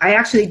 I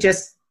actually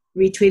just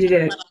retweeted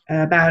it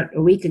about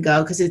a week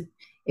ago because it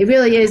it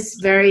really is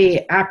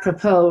very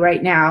apropos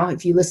right now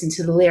if you listen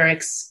to the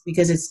lyrics,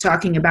 because it's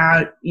talking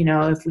about,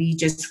 if we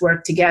just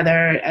work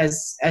together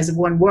as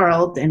one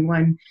world and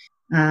one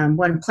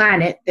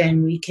planet,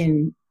 then we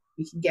can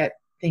get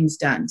things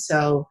done.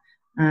 So,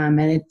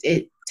 and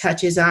it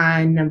touches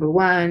on number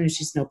 1,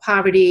 which is no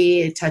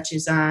poverty. It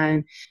touches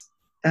on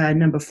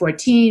number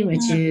 14,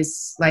 which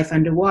is life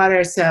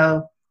underwater.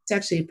 So it's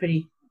actually a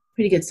pretty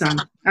good song,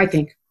 I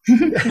think.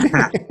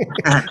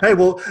 Hey,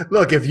 well,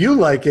 look, if you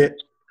like it,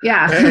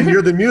 and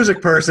you're the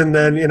music person,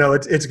 then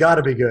it's got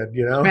to be good,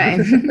 Right.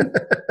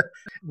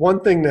 One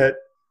thing that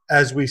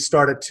as I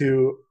started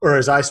to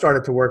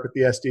work with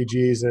the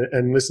SDGs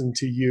and listen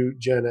to you,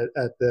 Jen,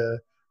 at the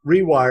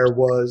Rewire,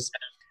 was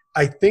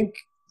I think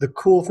the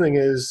cool thing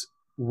is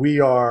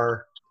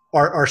our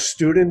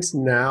students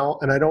now,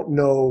 and I don't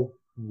know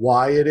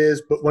why it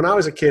is, but when I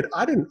was a kid,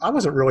 I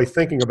wasn't really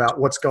thinking about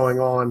what's going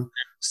on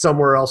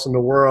somewhere else in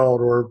the world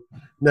or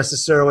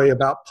necessarily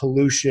about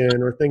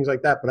pollution or things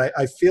like that. But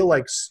I feel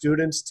like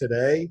students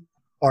today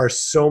are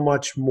so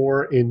much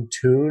more in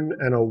tune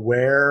and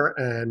aware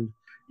and,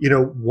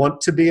 want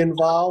to be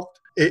involved.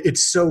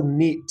 It's so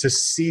neat to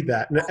see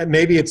that. And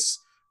maybe it's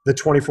the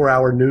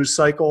 24-hour news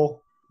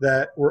cycle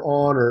that we're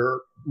on, or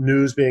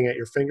news being at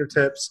your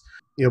fingertips,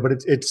 but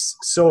it's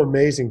so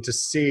amazing to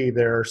see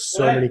there are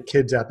so many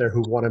kids out there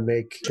who want to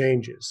make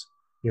changes,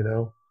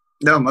 No,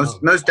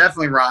 most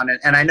definitely, Ron.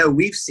 And I know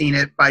we've seen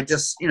it by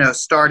just,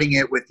 starting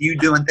it with you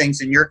doing things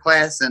in your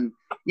class and,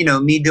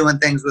 me doing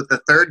things with the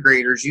third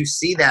graders. You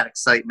see that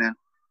excitement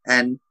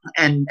and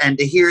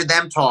to hear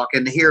them talk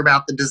and to hear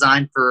about the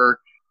design for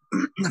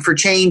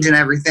change and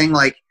everything,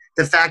 like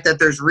the fact that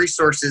there's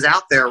resources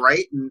out there,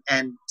 right?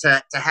 And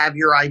to have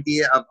your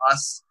idea of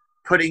us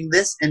putting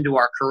this into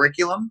our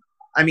curriculum.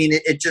 I mean,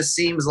 it just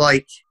seems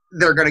like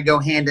they're going to go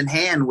hand in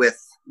hand with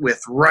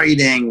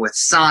writing, with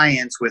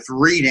science, with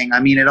reading. I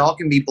mean, it all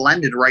can be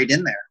blended right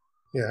in there.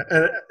 Yeah.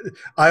 And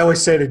I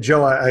always say to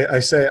Joe, I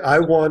say, I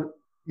want,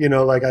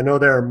 like I know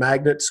there are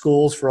magnet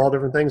schools for all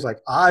different things. Like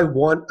I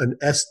want an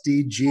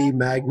SDG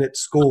magnet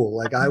school.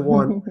 Like I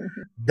want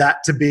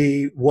that to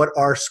be what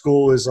our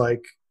school is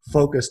like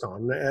focused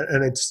on.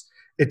 And it's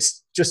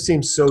just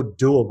seems so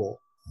doable.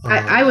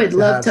 I would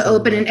love to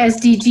open an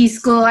SDG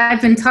school.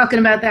 I've been talking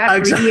about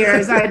that for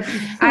years. I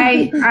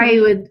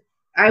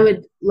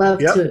would love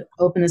to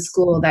open a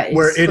school that is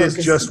where it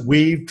is just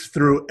weaved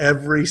through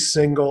every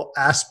single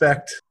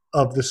aspect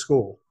of the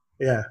school.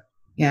 Yeah.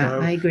 Yeah,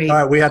 I agree. All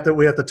right, we have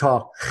to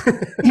talk.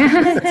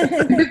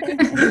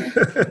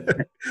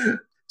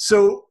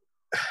 So,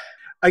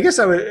 I guess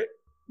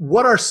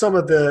what are some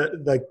of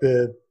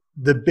the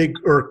big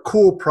or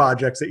cool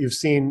projects that you've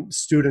seen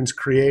students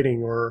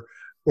creating or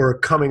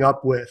coming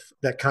up with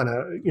that kind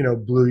of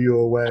blew you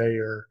away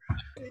or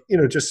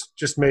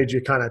just made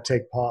you kind of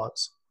take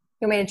pause?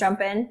 You want me to jump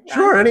in?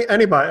 Sure.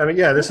 Anybody. I mean,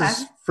 yeah. This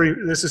is free.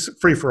 This is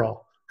free for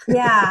all.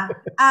 Yeah.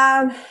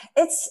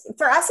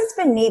 For us, it's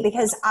been neat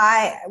because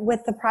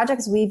with the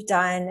projects we've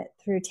done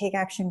through Take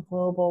Action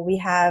Global, we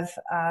have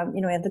we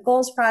have the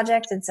Goals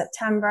Project in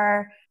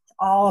September,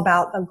 all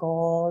about the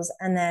goals,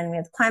 and then we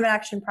have the Climate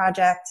Action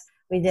Project.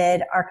 We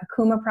did our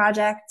Kakuma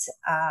project,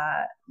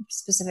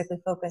 specifically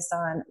focused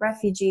on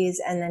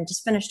refugees, and then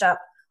just finished up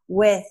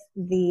with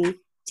the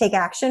Take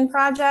Action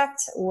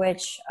project,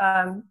 which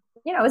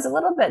is a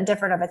little bit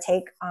different of a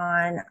take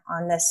on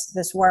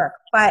this work.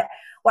 But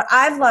what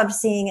I've loved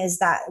seeing is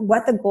that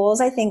what the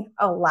goals I think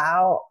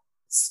allow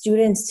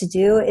students to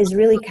do is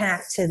really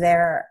connect to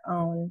their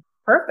own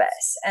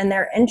purpose and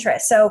their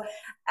interests. So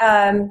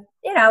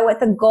with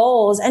the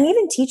goals, and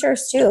even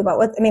teachers too, but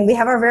we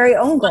have our very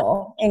own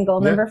goal in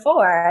goal number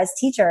 4 as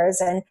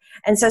teachers. And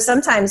so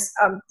sometimes,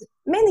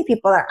 mainly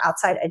people that are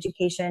outside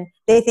education,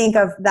 they think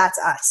of that's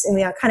us and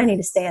we kind of need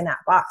to stay in that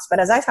box. But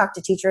as I talk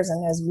to teachers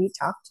and as we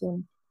talk to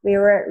them, we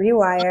were at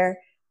Rewire,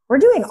 we're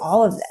doing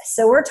all of this.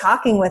 So we're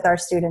talking with our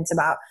students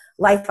about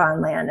life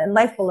on land and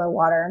life below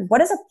water. And what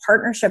does a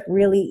partnership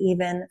really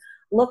even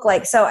look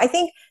like? So I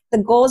think the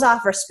goals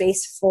offer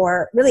space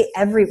for really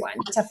everyone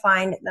to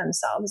find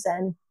themselves.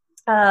 And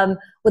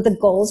with the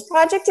Goals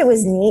Project, it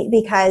was neat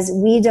because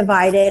we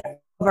divided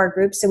our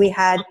groups. So we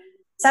had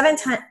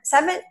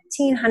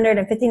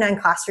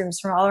 1,759 classrooms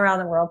from all around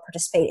the world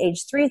participate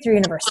age 3 through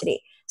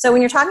university. So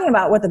when you're talking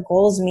about what the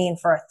goals mean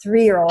for a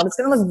 3-year-old, it's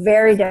going to look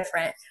very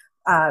different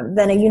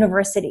than a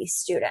university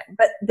student.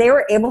 But they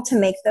were able to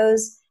make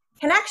those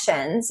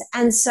connections.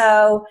 And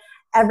so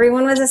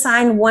everyone was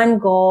assigned one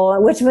goal,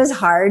 which was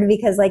hard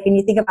because when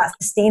you think about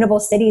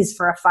sustainable cities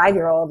for a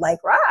 5-year-old,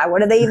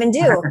 what do they even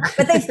do?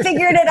 But they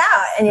figured it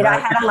out. And, I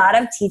had a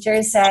lot of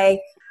teachers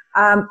say,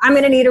 I'm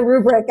going to need a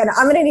rubric and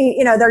I'm going to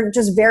need, they're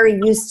just very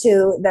used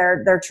to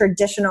their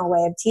traditional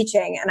way of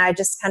teaching. And I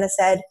just kind of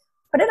said,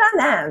 put it on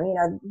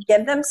them,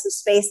 give them some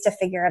space to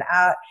figure it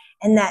out.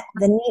 And that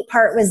the neat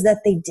part was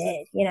that they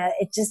did,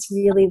 it just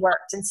really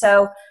worked. And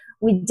so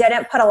we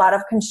didn't put a lot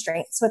of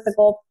constraints with the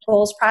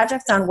Goals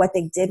Project on what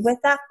they did with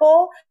that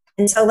goal.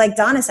 And so like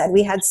Donna said,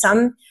 we had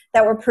some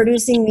that were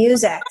producing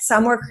music,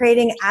 some were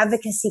creating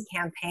advocacy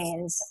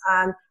campaigns,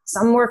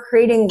 Some were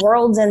creating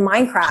worlds in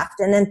Minecraft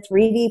and then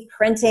 3D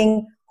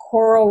printing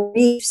coral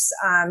reefs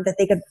that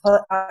they could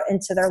put out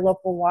into their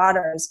local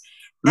waters.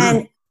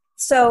 And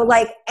so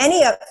like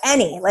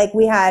like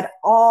we had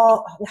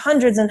all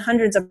hundreds and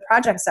hundreds of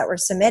projects that were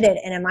submitted.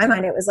 And in my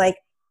mind, it was like,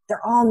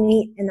 they're all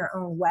neat in their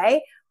own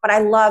way, but I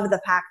love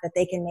the fact that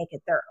they can make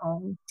it their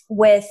own.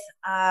 With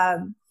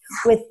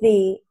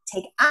the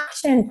Take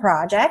Action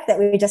project that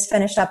we just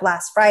finished up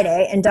last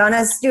Friday, and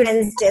Donna's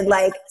students did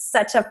like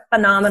such a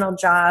phenomenal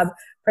job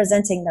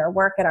presenting their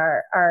work at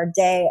our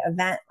day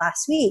event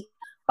last week.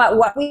 But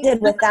what we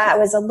did with that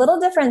was a little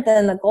different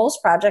than the Goals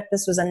project.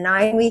 This was a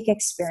 9-week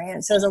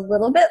experience. So it was a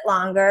little bit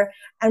longer,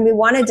 and we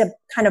wanted to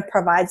kind of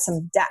provide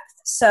some depth.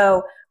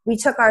 So we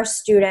took our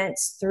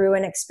students through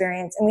an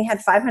experience, and we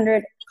had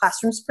 500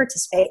 classrooms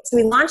participate. So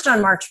we launched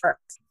on March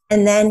 1st,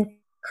 and then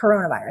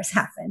coronavirus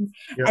happened.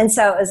 Yep. And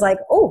so it was like,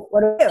 oh,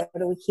 what do we do?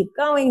 Do we keep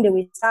going? Do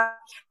we stop?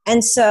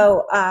 And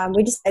so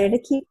we decided to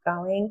keep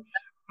going.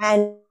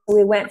 And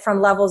we went from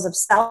levels of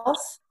self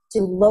to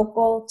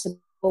local to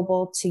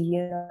global to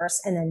universe,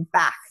 and then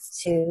back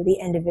to the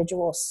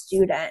individual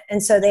student.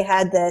 And so they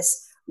had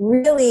this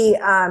really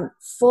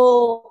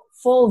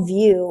full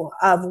view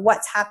of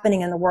what's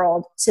happening in the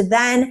world to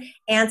then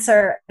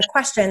answer the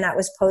question that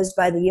was posed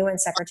by the UN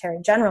Secretary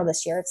General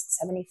this year. It's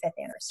the 75th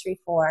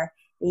anniversary for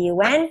the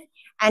UN.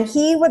 And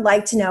he would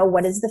like to know,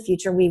 what is the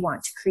future we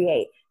want to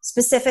create,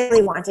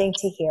 specifically wanting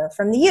to hear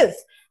from the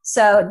youth.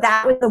 So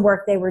that was the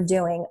work they were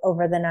doing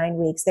over the 9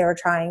 weeks. They were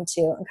trying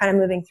to, and kind of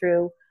moving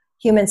through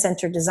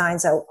human-centered design.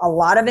 So a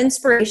lot of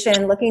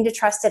inspiration, looking to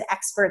trusted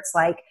experts.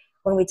 Like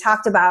when we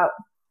talked about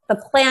the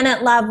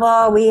planet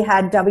level, we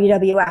had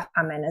WWF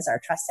come in as our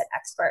trusted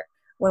expert.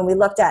 When we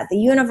looked at the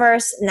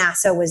universe,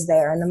 NASA was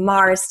there, and the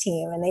Mars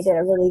team, and they did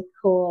a really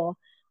cool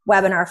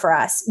webinar for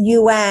us.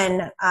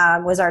 UN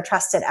was our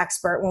trusted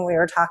expert when we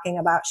were talking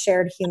about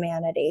shared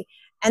humanity,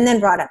 and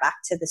then brought it back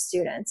to the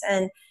students.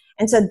 And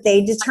so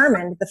they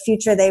determined the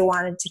future they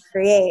wanted to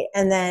create.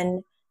 And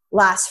then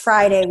last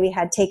Friday, we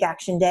had Take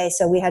Action Day.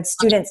 So we had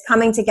students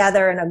coming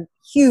together in a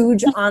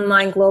huge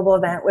online global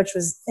event, which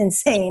was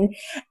insane.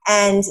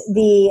 And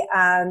the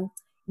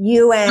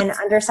UN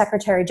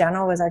Undersecretary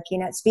General was our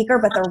keynote speaker,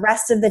 but the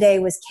rest of the day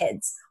was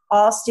kids.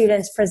 All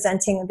students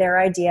presenting their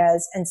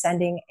ideas and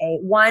sending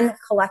one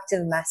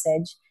collective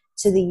message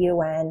to the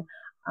UN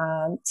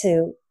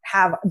to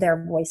have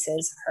their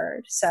voices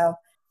heard. So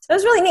it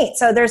was really neat.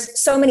 So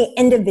there's so many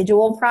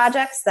individual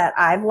projects that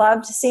I've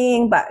loved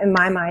seeing, but in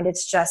my mind,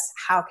 it's just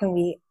how can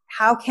we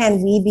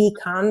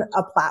become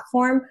a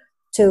platform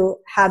to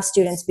have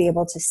students be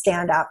able to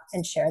stand up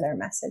and share their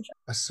message.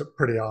 That's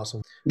pretty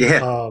awesome. Yeah.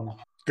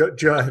 Go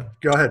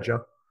ahead,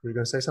 Joe. Were you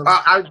going to say something?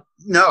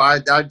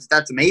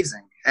 That's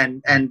amazing.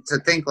 And to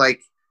think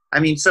like,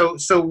 I mean, so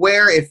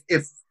where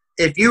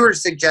if you were to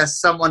suggest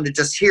someone to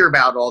just hear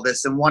about all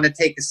this and want to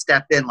take a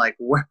step in, like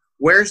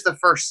where's the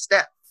first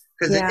step?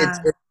 Because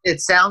it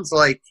sounds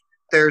like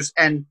there's,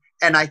 and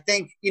I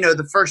think,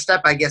 the first step,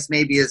 I guess,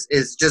 maybe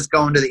is just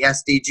going to the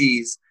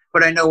SDGs.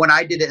 But I know when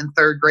I did it in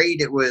 3rd grade,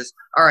 it was,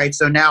 all right,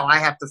 so now I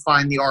have to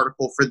find the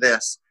article for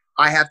this.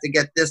 I have to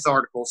get this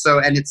article. So,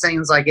 and it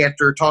seems like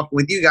after talking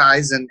with you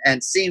guys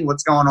and seeing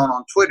what's going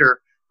on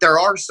Twitter, there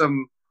are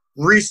some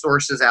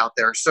resources out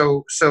there.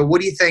 So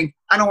what do you think?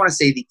 I don't want to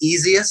say the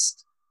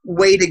easiest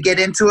way to get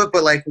into it,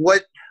 but like,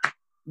 what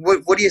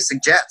do you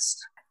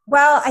suggest?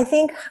 Well, I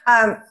think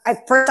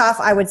first off,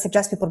 I would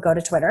suggest people go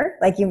to Twitter,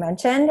 like you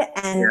mentioned,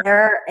 and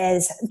there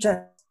is just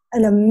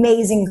an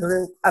amazing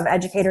group of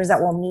educators that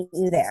will meet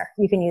you there.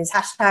 You can use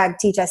hashtag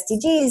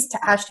 #TeachSDGs to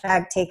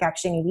hashtag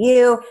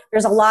TakeActionEDU.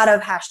 There's a lot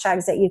of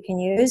hashtags that you can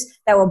use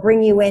that will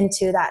bring you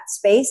into that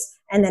space.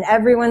 And then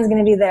everyone's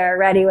going to be there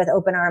ready with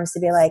open arms to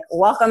be like,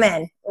 welcome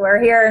in.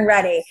 We're here and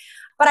ready.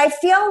 But I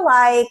feel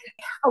like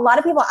a lot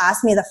of people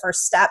ask me the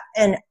first step,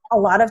 and a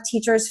lot of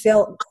teachers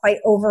feel quite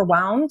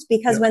overwhelmed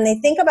because when they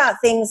think about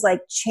things like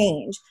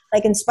change,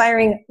 like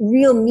inspiring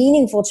real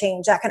meaningful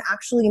change that can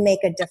actually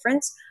make a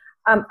difference.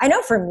 I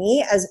know for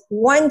me as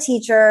one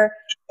teacher,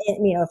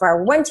 if I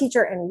were one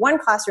teacher in one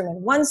classroom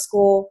in one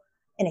school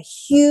in a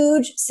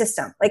huge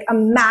system, like a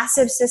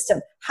massive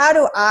system, how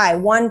do I,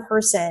 one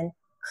person,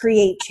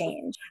 create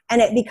change?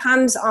 And it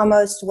becomes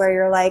almost where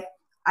you're like,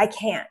 I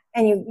can't.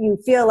 And you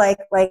feel like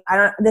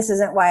this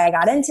isn't why I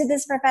got into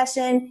this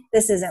profession.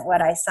 This isn't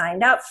what I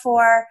signed up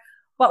for.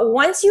 But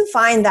once you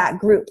find that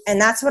group,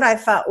 and that's what I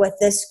felt with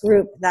this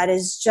group that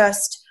is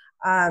just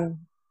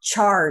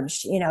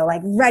charged,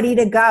 like ready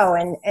to go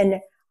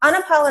and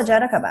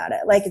unapologetic about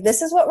it. Like,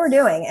 this is what we're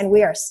doing and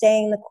we are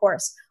staying the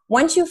course.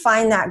 Once you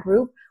find that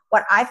group,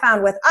 what I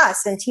found with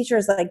us and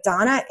teachers like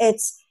Donna,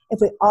 it's if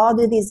we all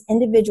do these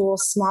individual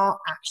small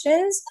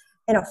actions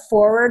in a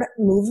forward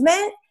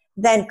movement,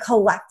 then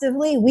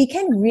collectively we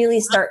can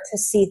really start to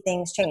see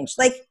things change.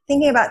 Like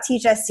thinking about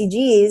Teach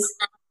SDGs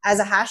as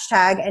a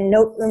hashtag, and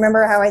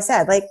remember how I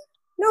said, like,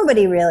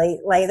 nobody really,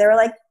 like, they were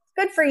like,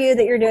 good for you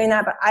that you're doing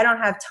that, but I don't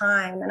have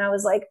time. And I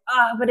was like,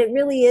 but it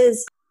really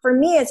is, for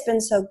me, it's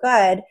been so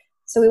good.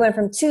 So we went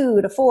from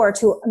 2 to 4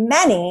 to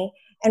many.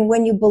 And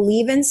when you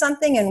believe in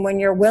something and when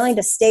you're willing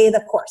to stay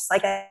the course,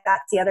 like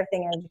that's the other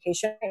thing in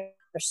education.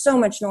 There's so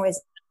much noise,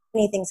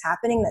 many things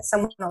happening that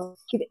someone will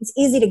keep it. It's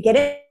easy to get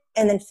it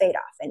and then fade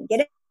off and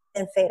get it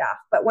and fade off.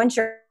 But once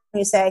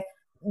you say,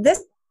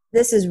 this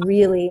is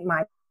really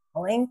my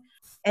calling,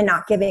 and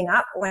not giving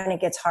up when it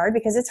gets hard,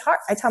 because it's hard.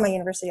 I tell my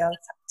university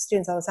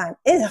students all the time,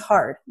 it's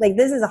hard. Like,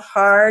 this is a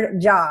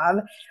hard job,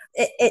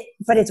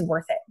 but it's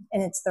worth it.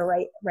 And it's the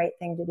right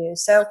thing to do.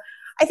 So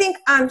I think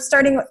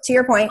starting to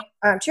your point,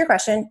 to your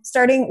question,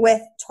 starting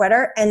with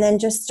Twitter and then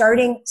just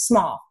starting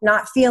small,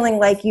 not feeling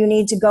like you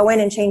need to go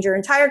in and change your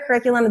entire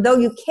curriculum, though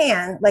you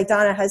can, like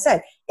Donna has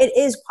said, it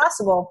is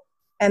possible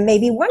and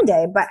maybe one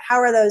day, but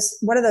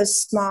what are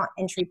those small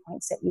entry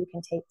points that you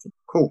can take?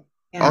 Cool.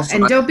 Yeah.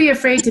 Awesome. And don't be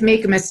afraid to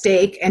make a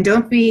mistake, and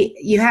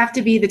you have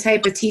to be the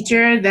type of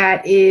teacher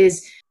that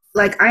is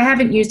like, I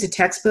haven't used a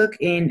textbook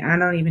in, I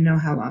don't even know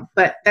how long,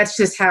 but that's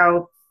just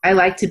how I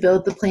like to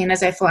build the plane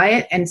as I fly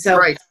it. And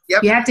so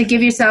you have to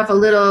give yourself a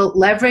little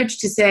leverage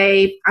to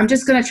say, I'm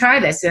just going to try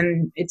this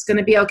and it's going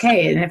to be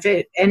okay.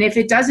 And if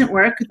it doesn't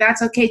work,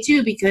 that's okay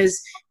too,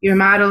 because you're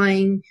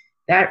modeling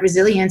that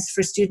resilience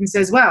for students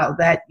as well,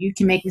 that you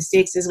can make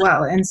mistakes as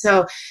well. And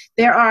so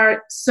there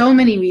are so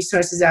many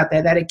resources out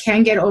there that it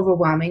can get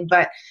overwhelming,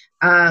 but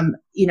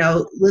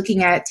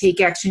looking at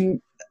Take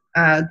Action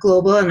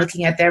Global and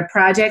looking at their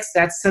projects,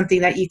 that's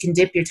something that you can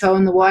dip your toe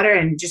in the water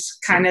and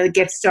just kind of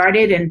get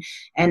started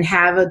and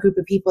have a group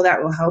of people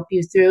that will help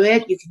you through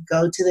it. You can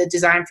go to the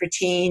Design for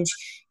Change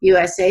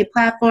USA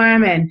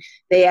platform, and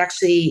they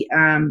actually,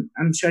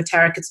 I'm sure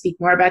Tara could speak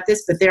more about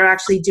this, but they're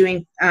actually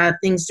doing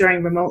things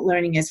during remote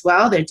learning as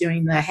well. They're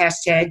doing the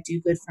hashtag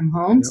Do Good From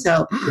Home.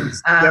 Yep.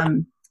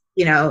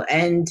 So,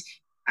 and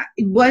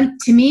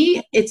to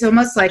me, it's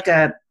almost like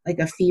a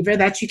fever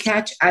that you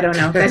catch. I don't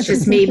know. That's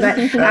just me. But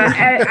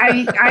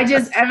I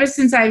just, ever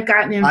since I've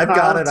gotten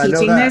involved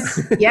teaching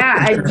this,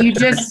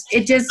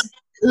 it just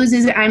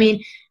oozes. I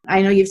mean,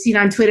 I know you've seen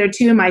on Twitter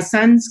too, my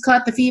son's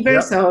caught the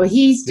fever. So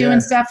he's doing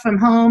stuff from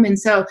home. And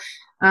so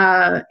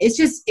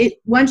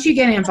once you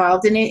get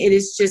involved in it, it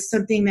is just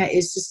something that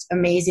is just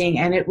amazing.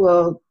 And it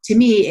will, to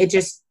me, it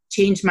just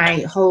changed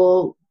my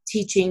whole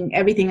teaching.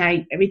 Everything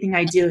I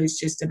do is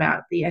just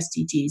about the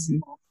SDGs.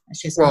 And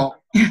that's just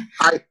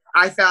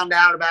I found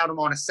out about them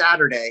on a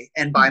Saturday,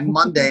 and by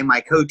Monday,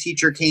 my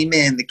co-teacher came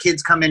in. The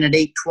kids come in at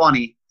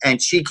 8:20,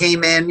 and she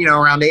came in,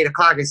 around 8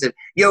 o'clock. I said,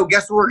 "Yo,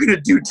 guess what we're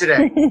gonna do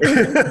today?"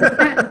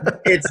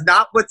 It's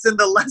not what's in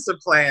the lesson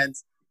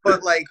plans,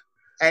 but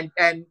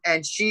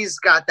and she's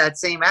got that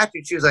same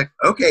attitude. She was like,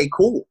 "Okay,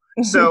 cool."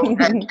 So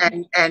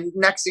and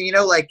next thing you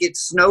know, it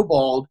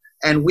snowballed,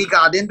 and we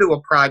got into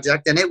a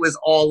project, and it was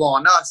all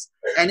on us,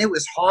 and it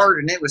was hard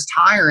and it was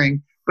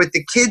tiring. But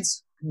the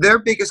kids, their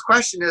biggest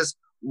question is,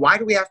 why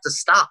do we have to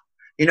stop?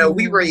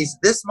 We raised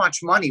this much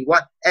money.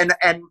 What? And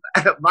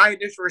my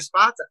initial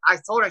response, I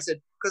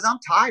said, because I'm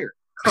tired.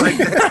 I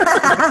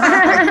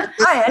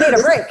need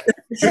a break.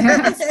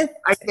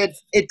 I said,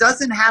 it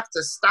doesn't have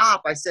to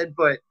stop. I said,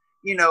 but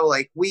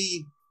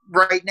we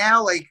right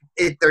now,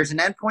 there's an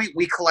endpoint.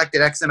 We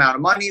collected X amount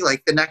of money.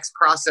 The next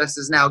process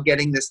is now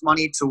getting this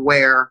money to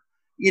where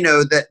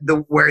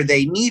where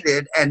they need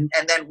it, and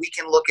then we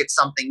can look at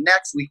something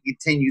next. We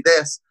continue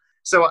this.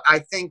 So I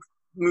think,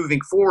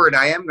 moving forward,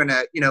 I am going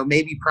to,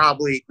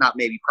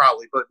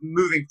 but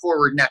moving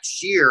forward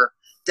next year,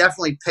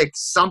 definitely pick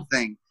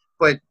something.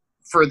 But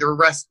for the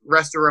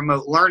rest of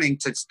remote learning,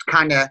 to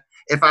kind of,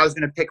 if I was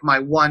going to pick my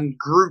one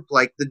group,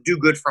 like the Do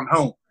Good From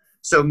Home.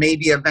 So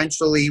maybe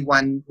eventually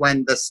when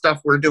the stuff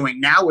we're doing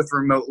now with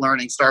remote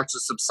learning starts to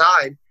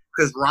subside,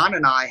 because Ron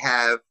and I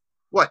have,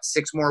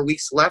 6 more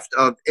weeks left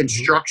of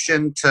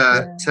instruction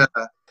to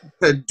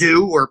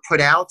do or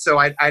put out. So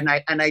I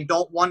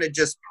don't want to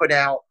just put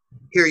out,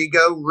 here you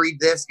go, read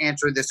this,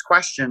 answer this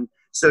question.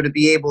 So to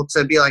be able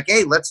to be like,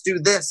 hey, let's do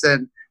this.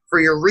 And for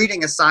your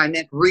reading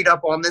assignment, read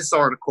up on this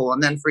article.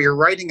 And then for your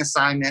writing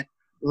assignment,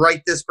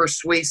 write this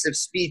persuasive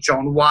speech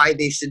on why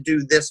they should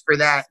do this for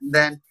that. And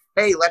then,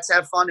 hey, let's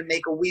have fun and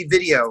make a wee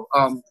video.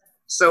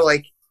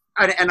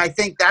 And I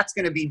think that's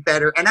going to be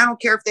better. And I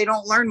don't care if they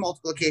don't learn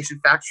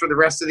multiplication facts for the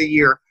rest of the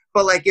year,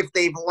 but if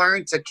they've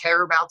learned to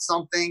care about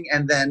something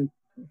and then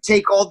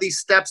take all these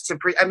steps to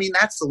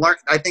that's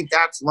I think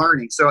that's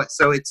learning. So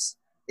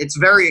it's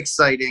very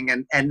exciting,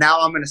 and now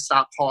I'm going to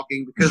stop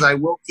talking because I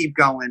will keep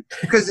going,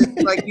 because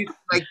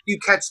it's you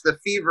catch the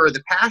fever of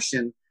the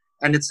passion,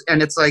 and it's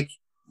the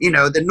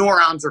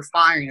neurons are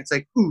firing. It's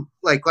ooh,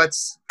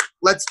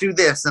 let's do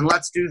this and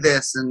let's do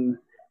this, and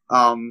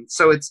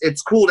so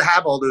it's cool to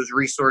have all those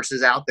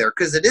resources out there,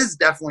 because it is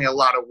definitely a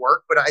lot of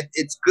work, but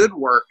it's good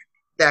work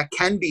that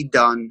can be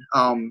done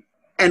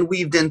and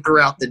weaved in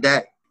throughout the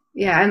day.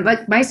 Yeah,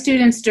 and my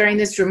students during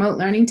this remote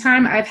learning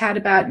time, I've had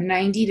about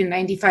 90 to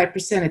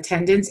 95%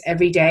 attendance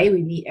every day.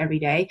 We meet every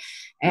day.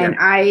 And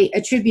I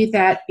attribute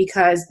that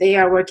because they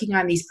are working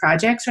on these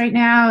projects right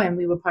now, and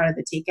we were part of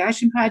the Take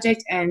Action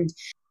project. And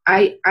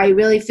I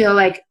really feel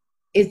like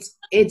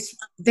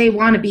they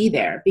want to be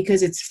there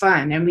because it's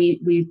fun, and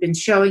we've been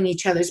showing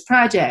each other's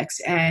projects,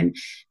 and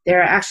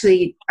they're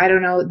actually, I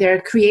don't know,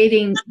 they're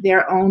creating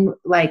their own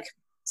like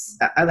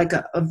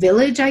a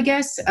village, I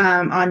guess,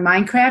 on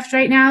Minecraft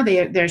right now.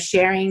 They're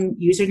sharing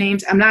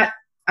usernames.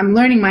 I'm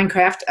learning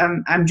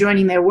Minecraft. I'm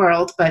joining their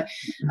world, but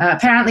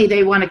apparently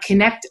they want to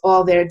connect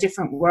all their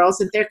different worlds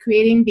that they're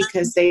creating,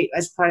 because they,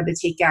 as part of the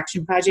Take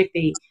Action project,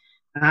 they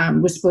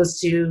were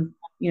supposed to,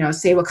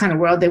 say what kind of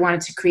world they wanted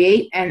to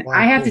create. And wow,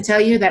 I have to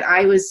tell you that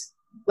I was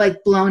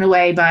like blown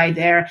away by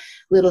their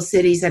little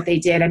cities that they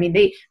did. I mean,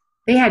 they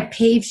had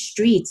paved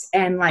streets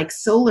and like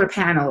solar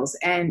panels,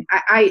 and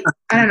I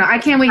don't know. I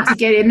can't wait to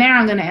get in there.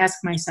 I'm going to ask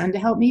my son to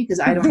help me because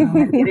I don't know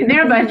how to get in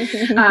there.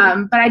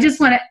 But I just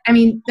want to. I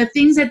mean, the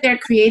things that they're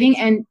creating,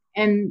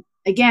 and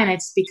again,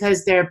 it's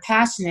because they're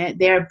passionate.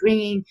 They're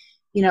bringing,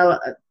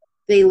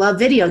 they love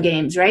video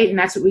games, right? And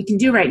that's what we can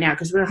do right now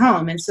because we're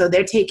home. And so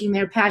they're taking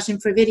their passion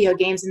for video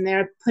games and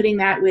they're putting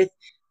that with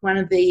one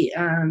of the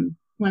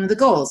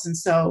goals. And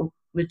so,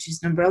 which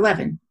is number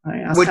 11.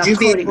 Would you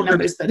be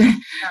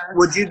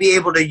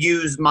able to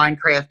use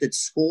Minecraft at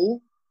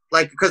school?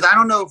 Like, because I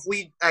don't know if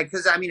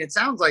because I mean, it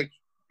sounds like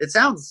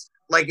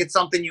it's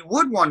something you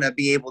would want to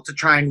be able to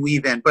try and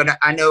weave in, but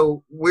I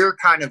know we're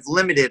kind of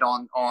limited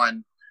on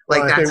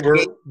like that. I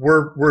think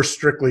we're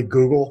strictly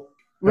Google.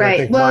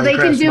 Right. Well, they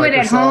can do it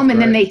at home, and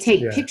then they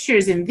take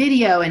pictures and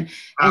video, and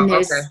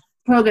there's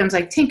programs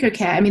like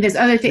Tinkercad. I mean, there's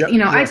other things.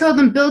 I told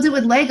them build it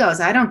with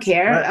Legos. I don't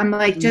care. Right. I'm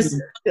like, just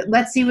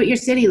let's see what your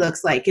city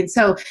looks like. And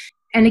so,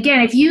 and again,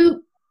 if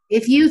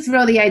you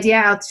throw the idea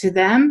out to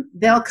them,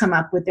 they'll come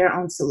up with their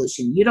own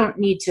solution. You don't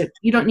need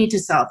to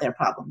solve their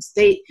problems.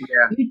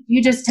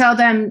 You just tell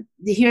them,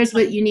 here's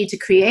what you need to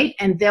create,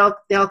 and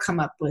they'll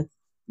come up with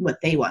what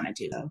they want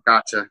to do.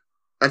 Gotcha.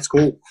 That's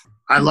cool.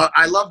 I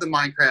love the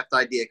Minecraft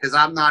idea because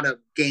I'm not a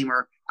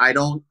gamer. I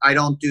don't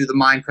do the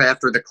Minecraft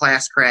or the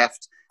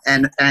Classcraft.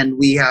 And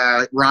we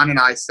Ron and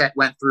I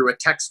went through a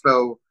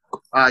Texpo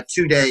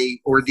 2-day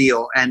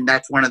ordeal, and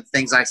that's one of the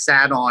things I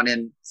sat in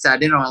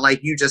on. Like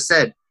you just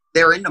said,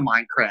 they're into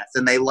Minecraft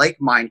and they like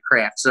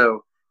Minecraft.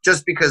 So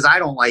just because I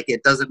don't like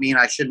it doesn't mean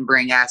I shouldn't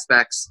bring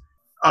aspects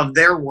of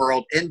their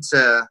world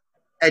into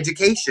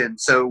education.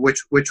 So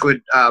which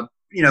would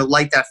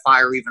light that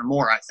fire even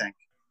more, I think.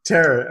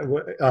 Tara,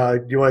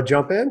 do you want to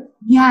jump in?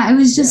 Yeah, it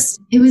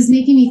was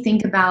making me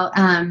think about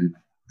kind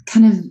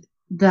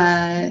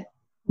of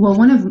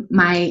one of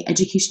my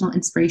educational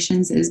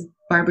inspirations is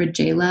Barbara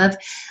J. Love,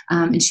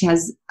 and she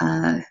has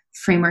a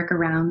framework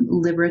around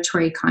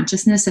liberatory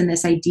consciousness and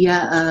this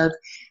idea of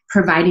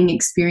providing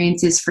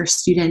experiences for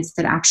students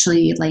that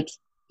actually like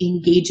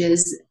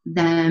engages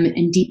them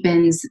and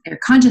deepens their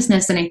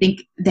consciousness. And I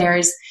think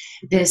there's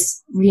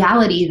this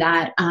reality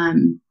that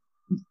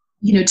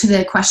to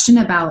the question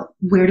about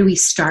where do we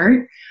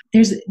start,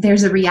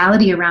 there's a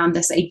reality around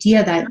this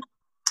idea that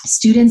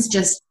students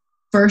just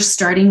first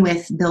starting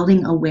with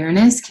building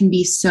awareness can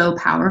be so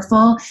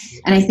powerful.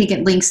 And I think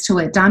it links to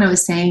what Donna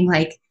was saying,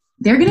 like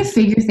they're going to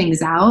figure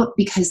things out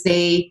because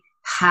they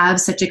have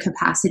such a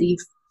capacity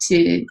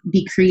to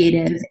be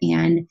creative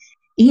and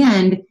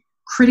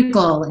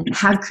critical and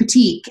have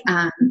critique.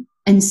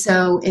 And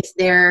so if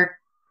they're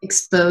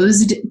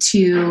exposed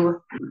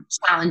to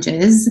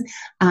challenges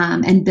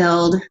and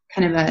build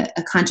kind of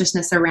a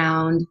consciousness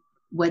around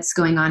what's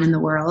going on in the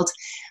world,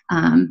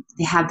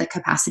 they have the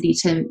capacity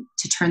to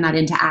turn that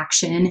into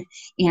action.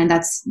 And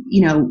that's,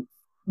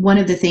 one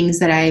of the things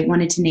that I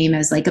wanted to name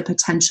as like a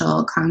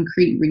potential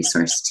concrete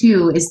resource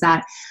too, is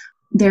that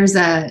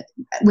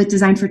with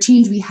Design for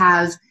Change, we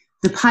have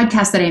the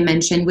podcast that I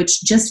mentioned,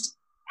 which just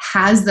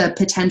has the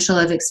potential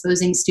of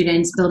exposing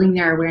students, building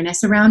their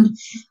awareness around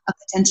a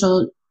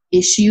potential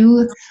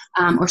issue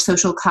or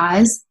social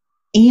cause.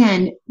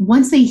 And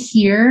once they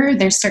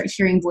start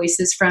hearing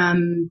voices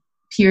from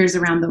peers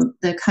around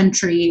the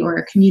country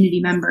or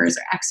community members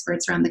or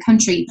experts around the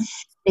country,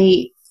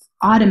 they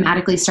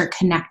automatically start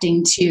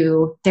connecting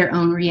to their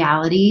own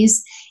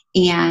realities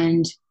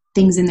and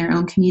things in their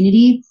own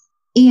community.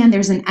 And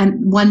there's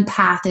one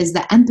path is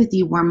the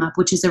empathy warm-up,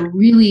 which is a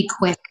really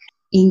quick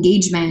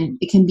engagement.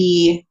 It can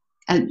be,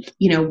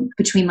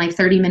 between like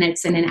 30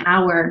 minutes and an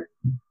hour.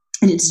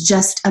 And it's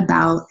just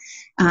about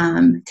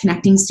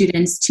connecting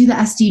students to the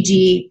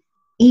SDG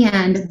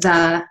and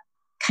the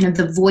kind of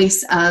the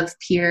voice of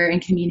peer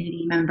and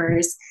community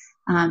members,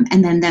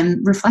 and then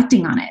them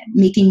reflecting on it,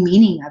 making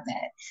meaning of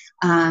it.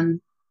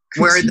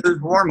 Where are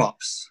those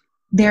warm-ups?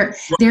 They're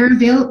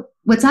available.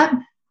 What's up?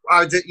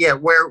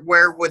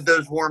 Where would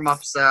those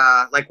warm-ups,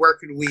 where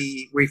could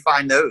we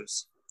find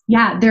those?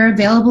 Yeah, they're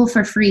available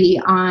for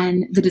free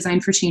on the Design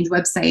for Change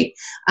website.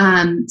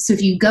 So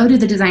if you go to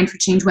the Design for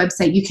Change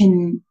website, you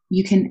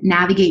can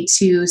navigate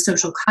to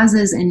social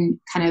causes and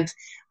kind of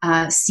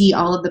see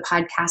all of the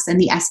podcasts and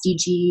the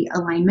SDG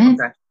alignment.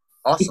 Okay,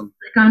 awesome.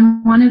 If you click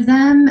on one of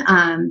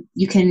them,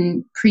 you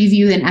can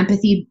preview an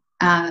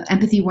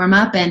empathy warm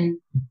up and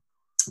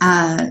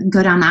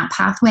go down that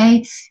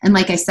pathway. And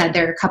like I said,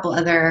 there are a couple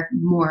other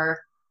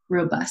more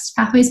robust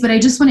pathways. But I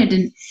just wanted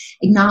to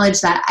acknowledge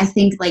that I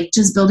think like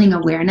just building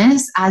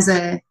awareness as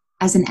an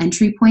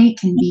entry point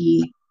can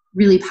be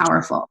really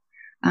powerful.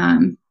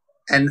 And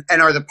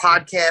are the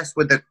podcasts,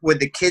 would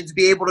the kids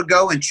be able to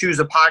go and choose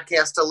a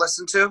podcast to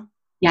listen to?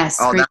 Yes.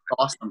 Oh, great. that's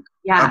awesome.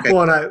 Yeah. Okay.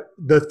 Well, and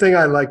the thing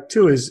I like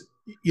too is,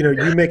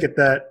 you make it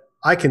that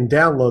I can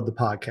download the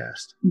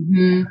podcast,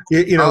 Mm-hmm.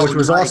 which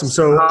was nice. awesome.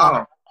 So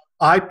Oh.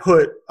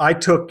 I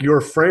took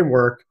your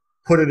framework,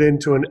 put it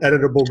into an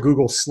editable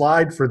Google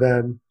slide for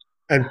them,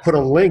 and put a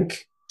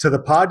link to the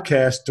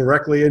podcast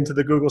directly into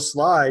the Google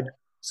slide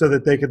so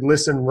that they could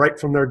listen right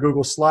from their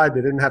Google slide.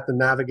 They didn't have to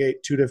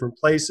navigate 2 different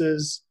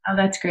places. Oh,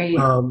 that's great.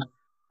 And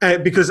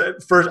because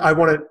at first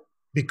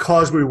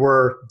because we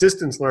were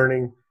distance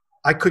learning,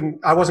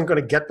 I wasn't going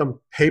to get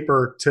them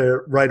paper to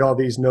write all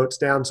these notes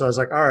down. So I was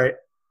like, all right,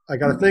 I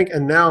got to think.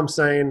 And now I'm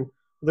saying,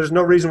 there's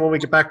no reason when we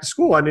get back to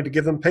school, I need to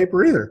give them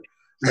paper either.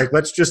 Like,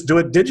 let's just do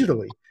it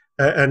digitally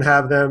and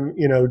have them,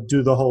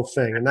 do the whole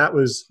thing. And that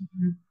was,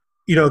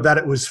 that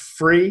it was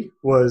free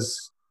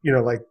was,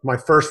 like my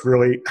first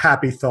really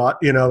happy thought,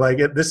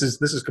 this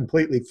is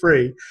completely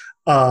free.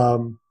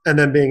 And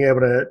then being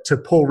able to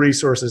pull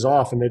resources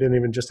off, and they didn't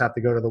even just have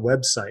to go to the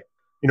website.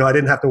 I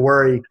didn't have to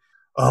worry,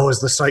 is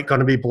the site going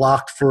to be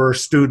blocked for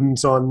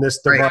students on this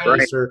device?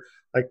 Right. Or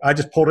like, I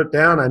just pulled it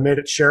down. I made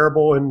it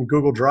shareable in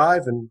Google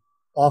Drive, and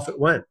off it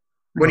went.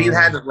 What do you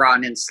have it,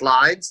 Ron, in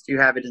slides? Do you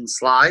have it in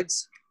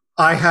slides?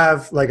 I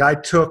have, I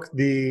took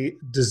the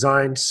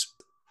design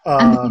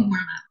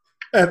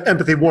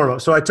empathy warm-up.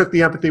 So I took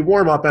the empathy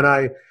warm-up, and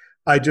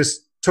I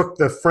just took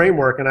the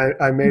framework, and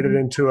I made it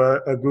into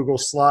a Google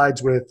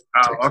Slides with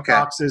text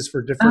boxes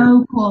for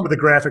different for the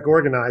graphic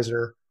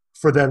organizer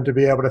for them to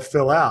be able to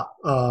fill out.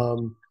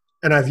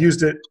 And I've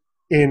used it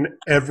in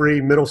every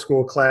middle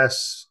school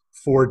class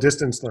for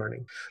distance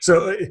learning.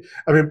 So,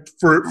 I mean,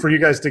 for you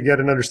guys to get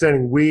an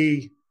understanding,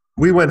 we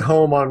went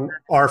home on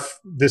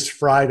this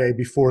Friday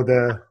before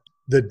the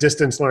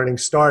distance learning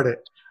started.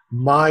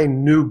 My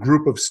new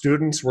group of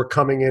students were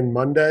coming in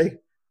Monday,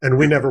 and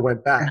we never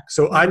went back.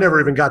 So I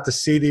never even got to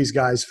see these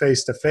guys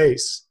face to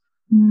face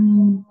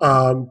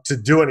to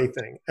do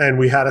anything. And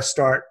we had to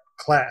start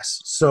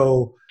class.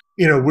 So,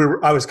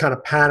 I was kind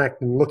of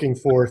panicked and looking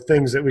for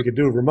things that we could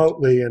do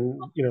remotely. And,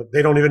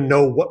 they don't even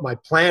know what my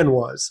plan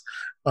was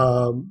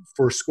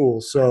for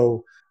school.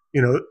 So,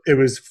 it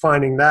was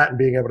finding that and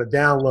being able to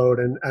download,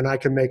 and I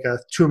can make a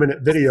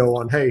 2-minute video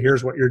on, hey,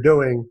 here's what you're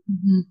doing.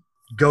 Mm-hmm.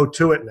 Go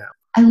to it now.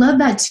 I love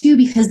that too,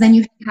 because then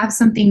you have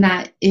something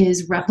that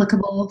is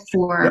replicable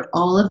for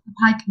all of the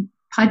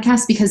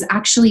podcasts, because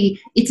actually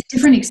it's a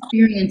different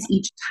experience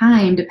each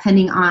time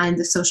depending on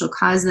the social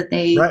cause that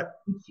they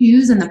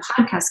choose in the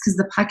podcast, because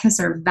the podcasts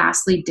are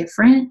vastly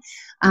different.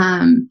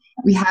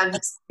 We have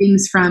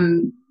things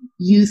from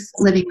youth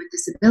living with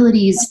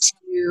disabilities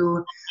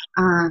to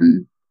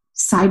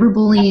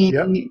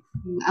cyberbullying.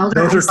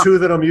 Those are 2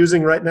 that I'm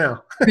using right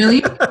now.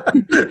 Really?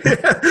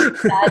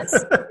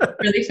 That's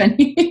really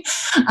funny.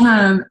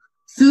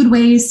 Food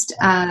waste,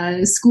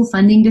 school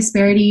funding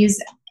disparities.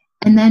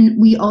 And then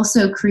we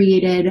also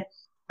created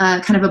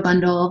kind of a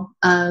bundle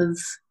of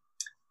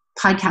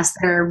podcasts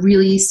that are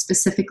really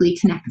specifically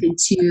connected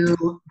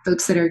to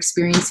folks that are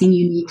experiencing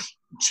unique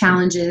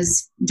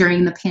challenges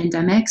during the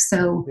pandemic.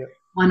 So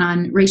one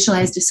on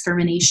racialized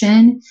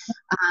discrimination,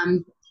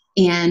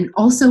 and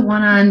also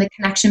one on the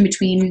connection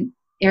between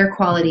air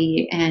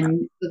quality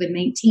and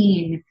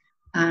COVID-19,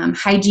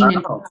 hygiene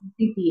and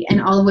safety,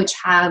 and all of which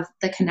have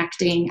the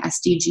connecting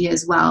SDG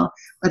as well,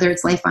 whether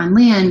it's life on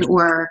land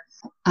or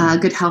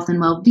good health and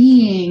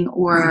well-being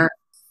or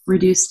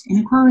reduced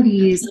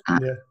inequalities.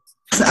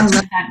 So I love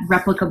that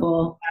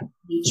replicable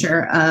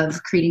nature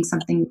of creating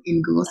something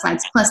in Google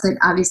Slides. Plus, it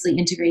obviously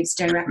integrates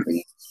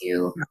directly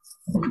into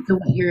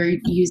what you're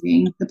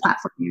using, the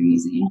platform you're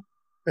using.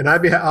 And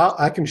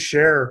I can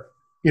share,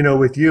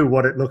 with you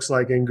what it looks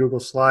like in Google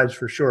Slides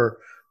for sure.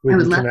 We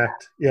can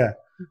connect. Yeah.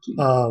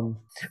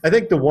 I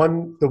think the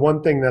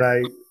one thing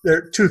there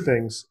are 2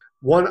 things.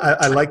 One,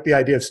 I like the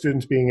idea of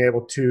students being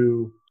able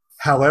to,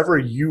 however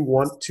you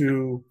want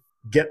to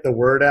get the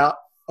word out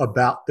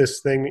about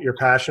this thing that you're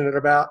passionate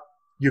about,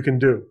 you can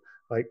do.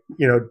 Like,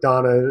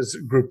 Donna's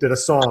group did a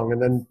song,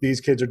 and then these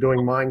kids are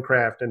doing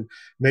Minecraft, and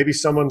maybe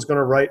someone's going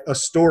to write a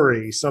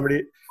story,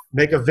 somebody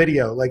make a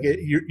video. Like,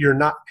 you're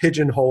not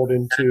pigeonholed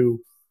into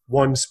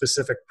one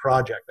specific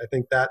project. I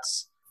think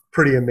that's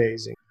pretty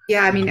amazing.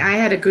 Yeah, I mean, I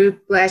had a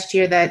group last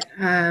year that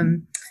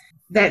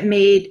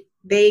made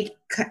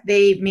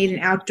an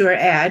outdoor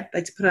ad,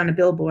 like to put on a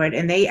billboard,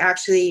 and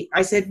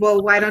I said,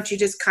 well, why don't you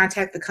just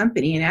contact the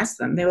company and ask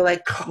them? They were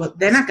like, well,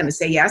 they're not going to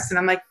say yes. And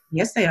I'm like,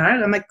 yes, they are.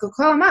 And I'm like, go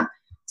call them up.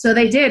 So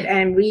they did,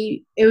 and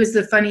it was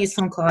the funniest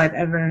phone call I've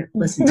ever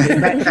listened to.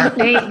 But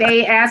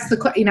they asked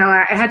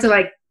I had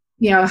to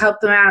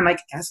help them out. I'm like,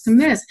 ask them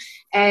this.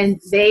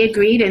 And they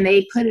agreed, and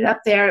they put it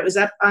up there. It was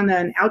up on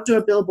an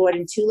outdoor billboard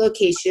in 2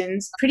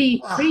 locations,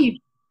 pretty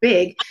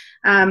big.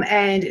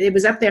 And it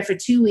was up there for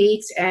 2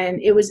 weeks, and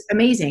it was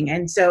amazing.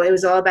 And so it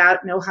was all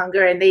about no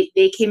hunger. And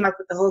they came up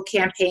with the whole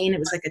campaign. It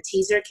was like a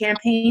teaser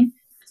campaign.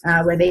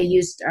 where they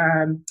used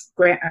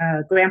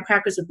graham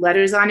crackers with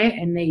letters on it,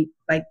 and they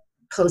like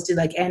posted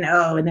like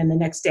NO, and then the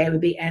next day it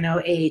would be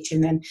NOH,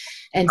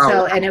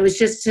 and it was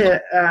just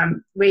to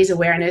raise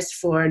awareness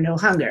for no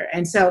hunger.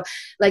 And so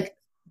like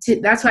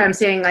that's why I'm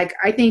saying, like,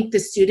 I think the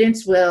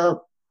students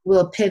will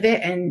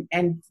pivot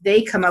and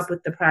they come up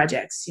with the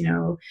projects.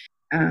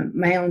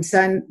 My own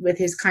son with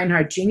his Kind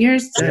Heart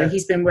Juniors,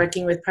 he's been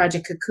working with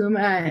Project Kakuma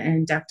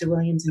and Dr.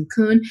 Williams and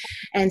Kuhn.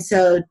 And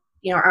so,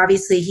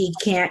 obviously he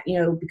can't,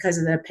 because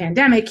of the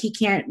pandemic, he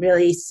can't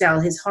really sell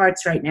his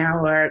hearts right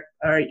now, or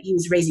he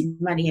was raising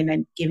money and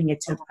then giving it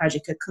to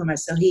Project Kakuma.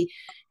 So he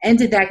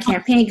ended that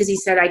campaign because he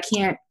said, I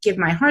can't give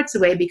my hearts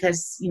away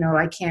because,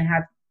 I can't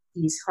have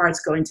these hearts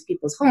go into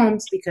people's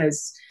homes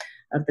because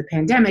of the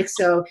pandemic.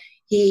 So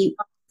he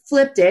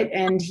flipped it,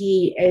 and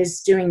he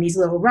is doing these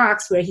little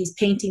rocks where he's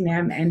painting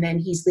them, and then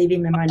he's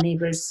leaving them on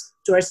neighbors'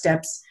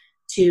 doorsteps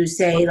to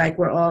say, like,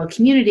 we're all a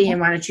community,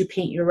 and why don't you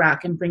paint your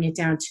rock and bring it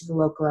down to the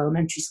local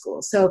elementary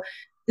school. So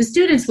the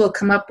students will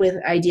come up with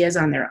ideas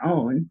on their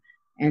own.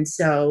 And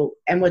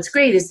what's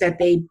great is that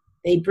they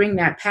bring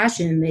that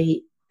passion.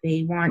 They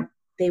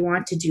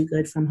want to do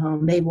good from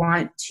home. They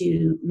want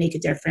to make a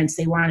difference.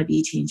 They want to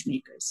be change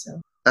makers.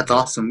 So that's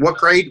awesome. What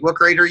grade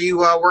are you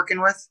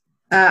working with?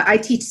 I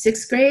teach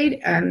 6th grade,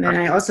 and then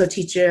I also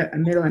teach a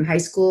middle and high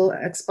school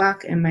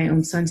X-Block, and my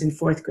own son's in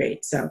 4th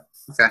grade. So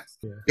okay,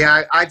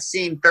 yeah, I've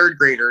seen 3rd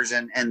graders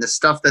and the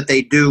stuff that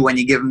they do when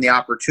you give them the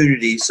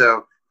opportunity.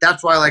 So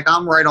that's why, like,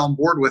 I'm right on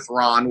board with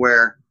Ron,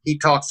 where he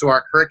talks to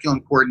our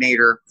curriculum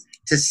coordinator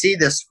to see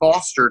this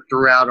fostered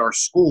throughout our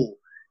school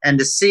and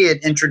to see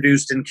it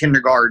introduced in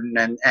kindergarten,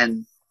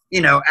 and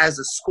as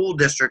a school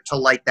district to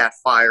light that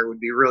fire would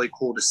be really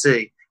cool to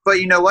see. But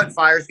you know what?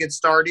 Fires get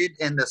started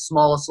in the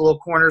smallest little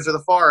corners of the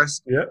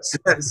forest. Yep.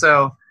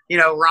 So,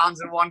 Ron's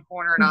in one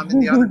corner and I'm in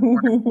the other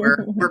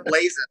corner. We're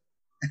blazing.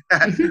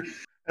 And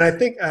I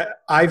think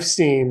I've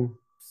seen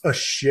a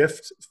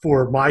shift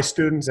for my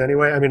students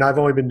anyway. I mean, I've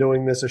only been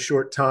doing this a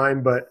short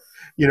time, but,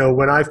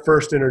 when I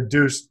first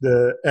introduced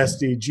the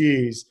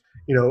SDGs,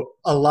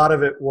 a lot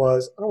of it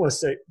was, I don't want to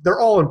say,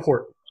 they're all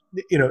important,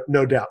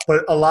 no doubt.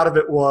 But a lot of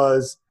it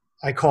was,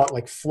 I call it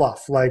like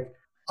fluff. Like,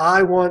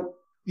 I want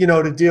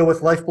to deal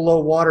with life below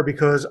water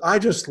because I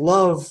just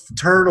love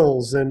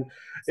turtles. And,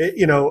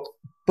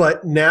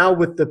 but now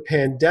with the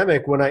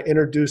pandemic, when I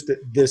introduced it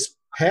this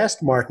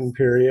past marking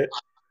period,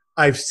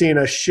 I've seen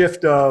a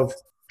shift of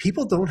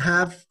people don't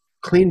have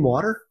clean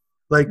water.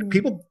 Like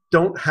people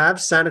don't have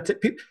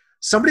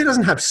somebody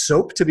doesn't have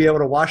soap to be able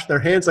to wash their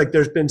hands. Like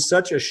there's been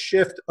such a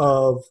shift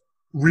of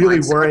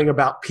really worrying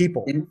about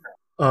people.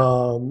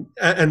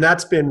 And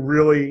that's been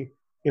really,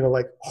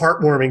 like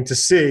heartwarming to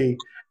see,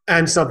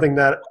 and something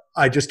that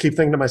I just keep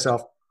thinking to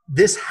myself,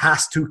 this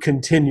has to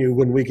continue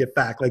when we get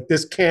back. Like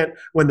this can't,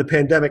 when the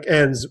pandemic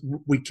ends,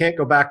 we can't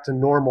go back to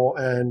normal,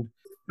 and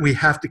we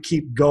have to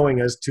keep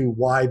going as to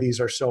why these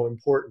are so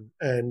important,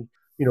 and,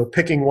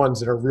 picking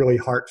ones that are really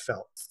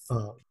heartfelt.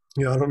 I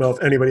don't know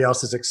if anybody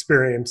else has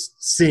experienced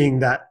seeing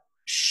that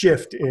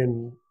shift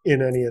in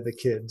any of the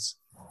kids.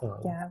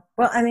 Yeah.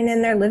 Well, I mean,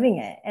 and they're living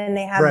it, and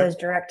they have those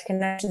direct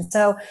connections.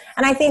 So,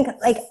 and I think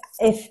like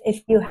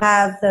if you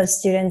have those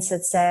students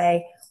that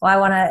say, well, I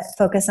want to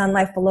focus on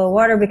life below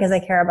water because I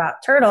care about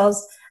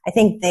turtles, I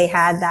think they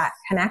had that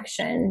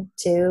connection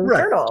to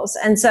turtles.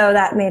 And so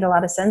that made a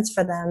lot of sense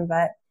for them.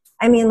 But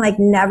I mean, like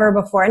never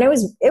before. And it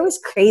was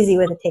crazy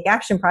with the Take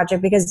Action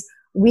Project, because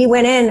we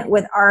went in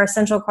with our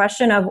essential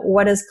question of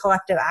what does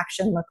collective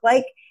action look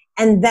like?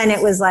 And then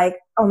it was like,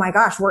 oh my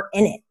gosh, we're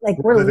in it. Like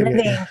we're living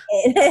it.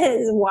 It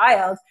is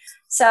wild.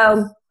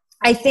 So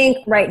I think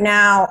right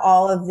now,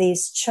 all of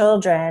these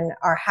children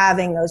are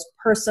having those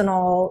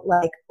personal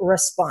like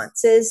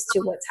responses to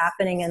what's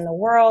happening in the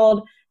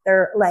world.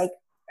 They're like,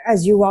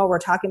 as you all were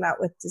talking about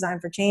with Design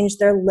for Change,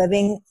 they're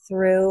living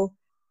through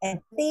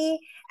empathy,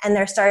 and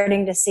they're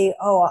starting to see,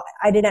 oh,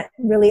 I didn't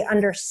really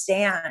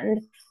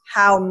understand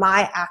how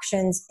my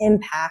actions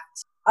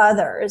impact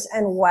others,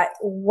 and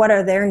what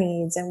are their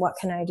needs, and what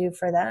can I do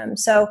for them.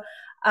 So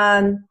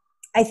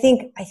I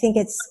think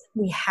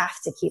we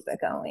have to keep it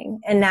going.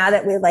 And now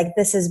that we like,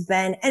 this has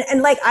been,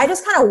 and like, I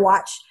just kind of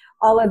watch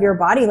all of your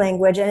body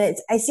language, and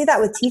I see that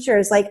with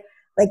teachers, like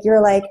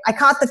you're like, I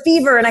caught the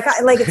fever, and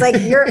it's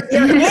like you're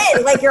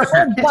in, like your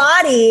whole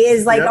body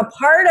is like a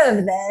part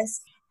of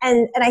this.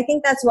 And I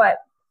think that's what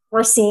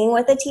we're seeing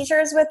with the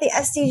teachers with the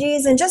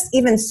SDGs, and just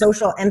even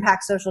social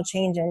impact, social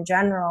change in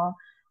general,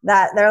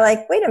 that they're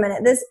like, wait a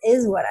minute, this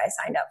is what I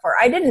signed up for.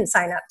 I didn't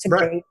sign up to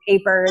grade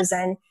papers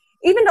and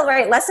even to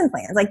write lesson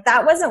plans. Like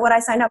that wasn't what I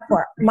signed up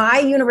for. My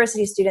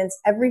university students,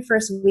 every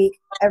first week,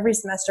 every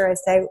semester, I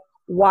say,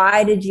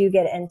 why did you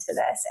get into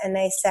this? And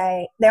they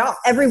say,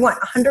 everyone,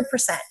 100%,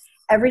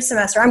 every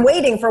semester. I'm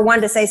waiting for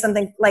one to say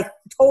something like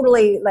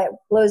totally like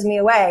blows me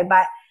away,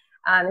 but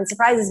it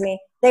surprises me.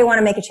 They want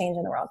to make a change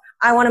in the world.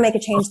 I want to make a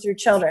change through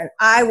children.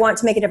 I want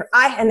to make a difference.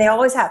 And they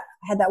always have.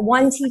 I had that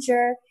one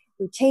teacher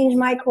who changed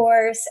my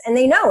course, and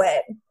they know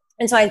it.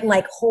 And so I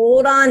like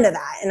hold on to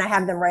that, and I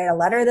have them write a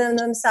letter to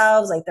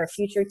themselves, like their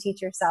future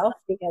teacher self,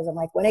 because I'm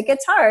like, when it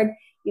gets hard,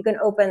 you can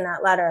open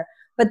that letter.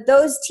 But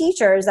those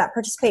teachers that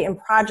participate in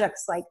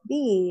projects like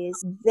these,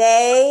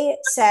 they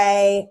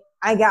say,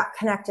 I got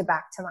connected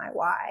back to my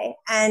why.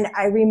 And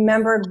I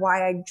remembered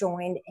why I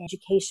joined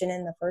education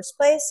in the first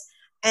place.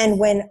 And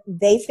when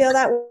they feel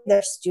that way,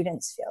 their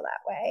students feel that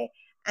way.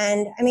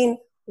 And I mean,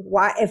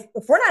 why, if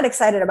we're not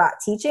excited about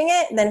teaching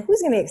it, then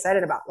who's going to be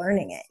excited about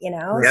learning it, you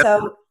know? Yep.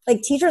 So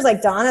like teachers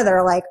like Donna,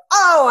 they're like,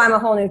 oh, I'm a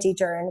whole new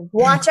teacher and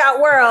watch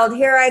out world,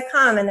 here I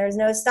come and there's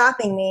no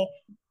stopping me.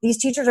 These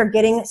teachers are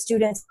getting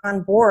students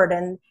on board,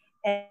 and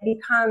it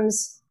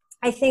becomes,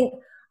 I think,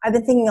 I've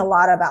been thinking a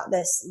lot about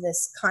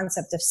this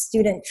concept of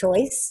student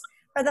choice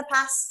for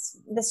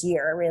this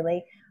year,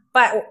 really.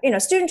 But, you know,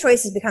 student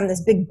choice has become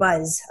this big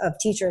buzz of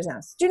teachers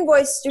now. Student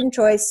voice, student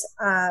choice.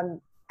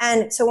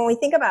 And so when we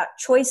think about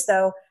choice,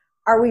 though,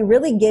 are we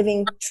really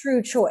giving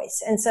true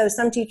choice? And so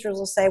some teachers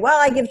will say, well,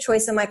 I give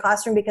choice in my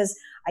classroom because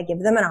I give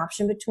them an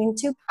option between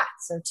two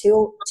paths or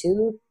two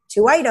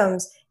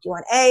items. Do you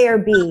want A or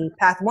B,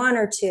 path 1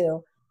 or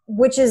 2?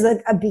 Which is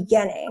a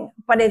beginning,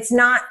 but it's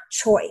not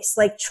choice.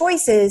 Like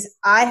choice is,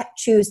 I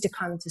choose to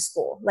come to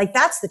school. Like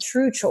that's the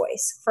true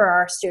choice for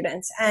our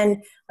students.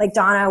 And like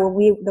Donna,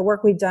 the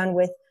work we've done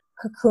with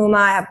Kakuma,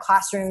 I have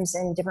classrooms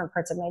in different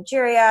parts of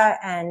Nigeria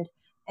and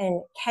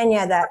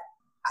Kenya that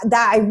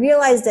I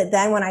realized it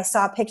then when I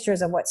saw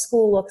pictures of what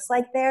school looks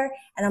like there.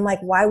 And I'm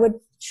like, why would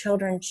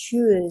children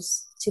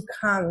choose to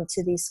come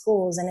to these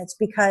schools? And it's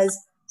because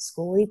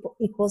school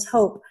equals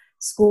hope.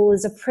 School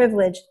is a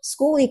privilege.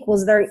 School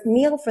equals their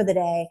meal for the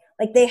day.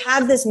 Like they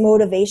have this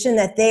motivation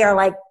that they are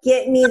like,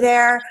 get me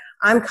there.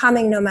 I'm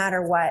coming no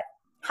matter what.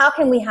 How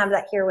can we have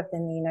that here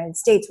within the United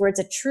States where it's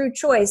a true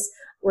choice,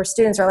 where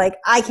students are like,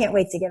 I can't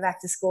wait to get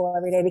back to school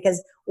every day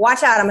because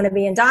watch out, I'm going to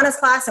be in Donna's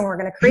class and we're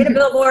going to create a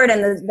billboard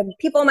and the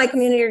people in my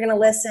community are going to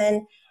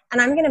listen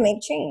and I'm going to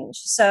make change.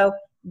 So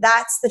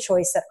that's the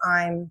choice that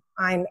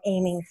I'm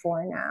aiming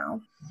for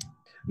now.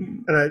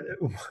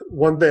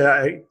 And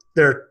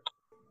there are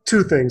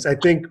two things. I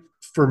think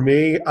for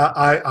me,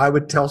 I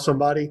would tell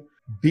somebody,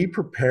 be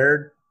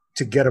prepared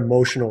to get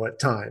emotional at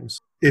times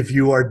if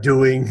you are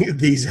doing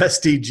these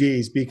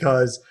SDGs,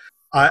 because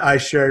I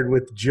shared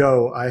with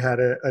Joe, I had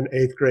an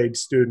 8th grade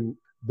student.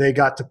 They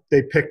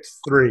picked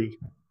 3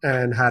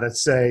 and had to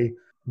say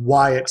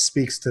why it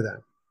speaks to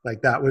them.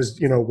 Like that was,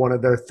 one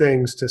of their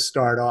things to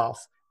start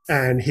off.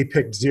 And he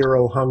picked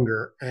zero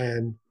hunger.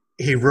 And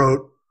he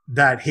wrote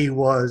that he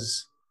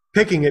was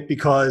picking it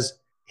because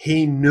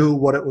he knew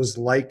what it was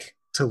like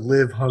to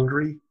live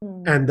hungry,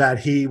 and that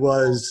he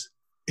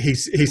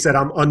said,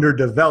 I'm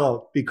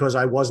underdeveloped because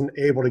I wasn't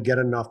able to get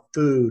enough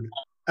food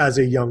as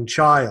a young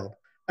child.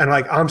 And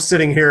like, I'm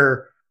sitting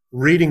here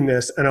reading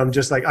this and I'm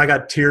just like, I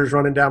got tears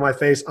running down my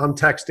face. I'm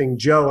texting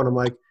Joe and I'm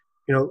like,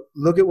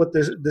 look at what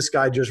this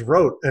guy just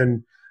wrote.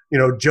 And,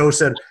 Joe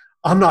said,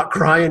 I'm not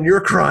crying,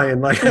 you're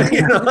crying. Like,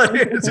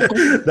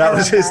 that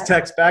was his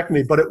text back to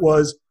me, but it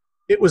was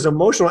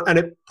emotional, and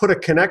it put a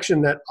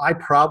connection that I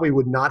probably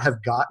would not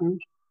have gotten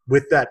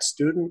with that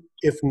student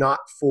if not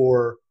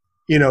for,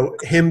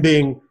 him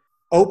being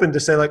open to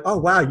say like, oh,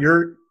 wow,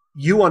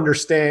 you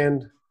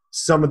understand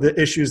some of the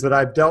issues that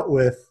I've dealt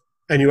with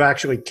and you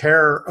actually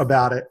care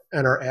about it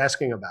and are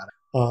asking about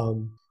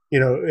it.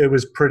 It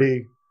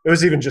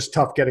was even just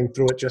tough getting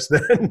through it just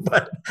then,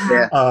 but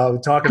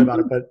talking about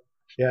it, but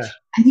yeah.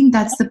 I think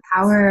that's the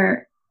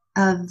power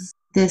of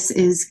this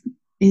is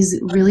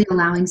really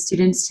allowing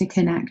students to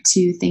connect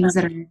to things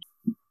that are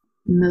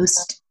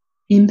most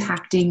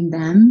impacting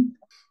them.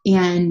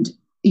 And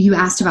you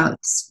asked about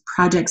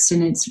projects,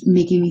 and it's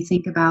making me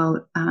think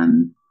about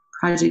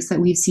projects that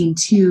we've seen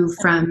too,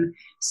 from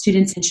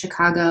students in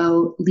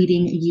Chicago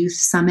leading a youth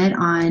summit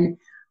on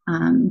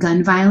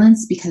gun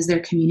violence because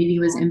their community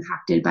was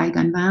impacted by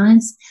gun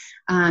violence,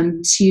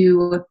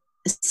 to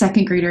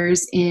 2nd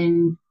graders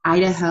in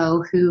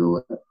Idaho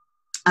who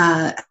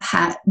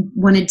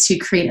wanted to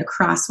create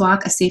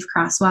a safe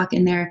crosswalk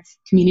in their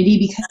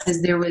community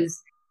because there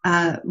was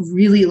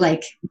really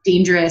like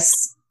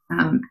dangerous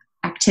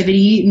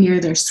activity near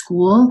their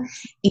school,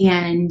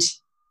 and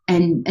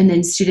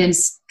then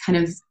students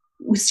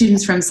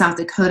from South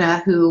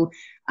Dakota who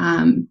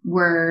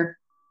were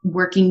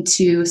working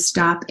to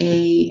stop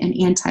an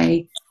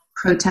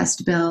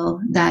anti-protest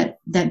bill that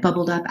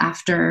bubbled up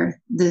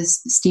after the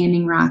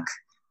Standing Rock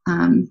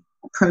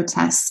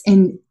protests.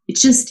 And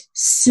it's just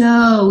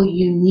so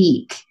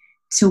unique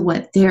to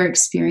what they're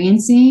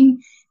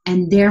experiencing,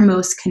 and they're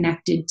most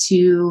connected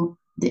to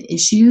the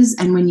issues.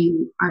 And when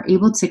you are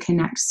able to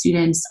connect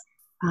students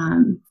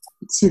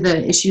to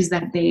the issues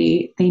that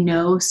they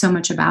know so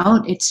much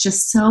about, it's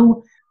just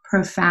so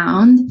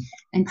profound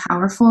and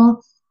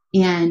powerful.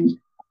 And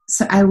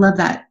so I love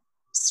that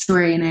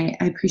story, and I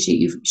appreciate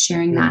you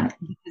sharing that,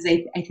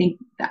 because I think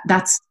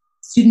that's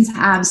students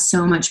have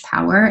so much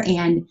power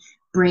and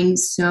bring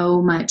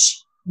so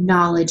much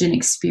knowledge and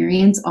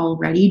experience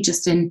already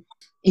just in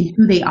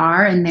who they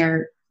are and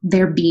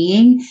their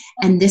being,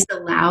 and this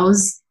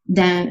allows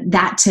them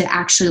that to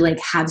actually like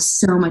have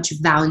so much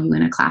value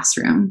in a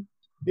classroom.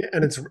 Yeah,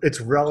 and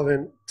it's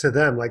relevant to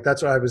them. Like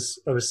that's what I was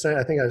saying.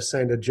 I think I was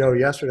saying to Joe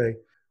yesterday.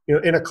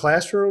 In a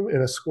classroom,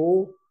 in a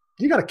school,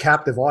 you got a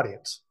captive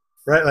audience,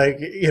 right? Like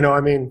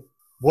I mean,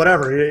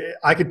 whatever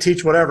I could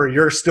teach, whatever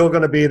you're still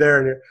going to be there.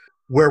 And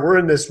where we're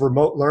in this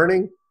remote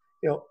learning,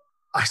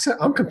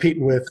 I'm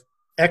competing with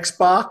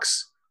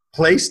Xbox,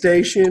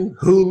 PlayStation,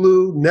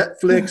 Hulu,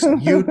 Netflix,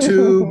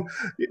 YouTube.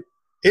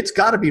 It's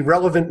got to be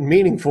relevant and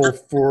meaningful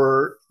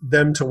for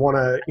them to want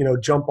to,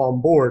 jump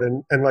on board.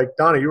 And like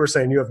Donna, you were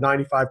saying you have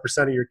 95%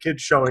 of your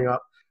kids showing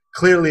up.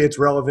 Clearly it's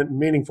relevant and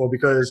meaningful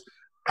because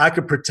I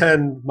could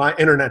pretend my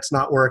internet's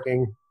not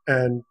working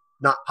and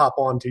not pop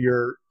onto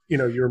your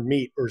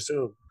Meet or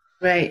Zoom.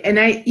 Right. And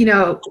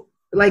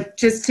like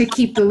just to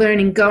keep the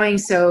learning going.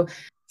 So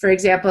for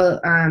example,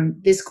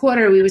 this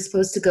quarter we were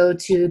supposed to go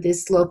to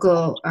this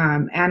local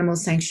animal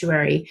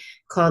sanctuary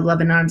called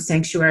Love and Arms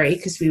Sanctuary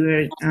because we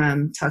were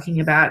talking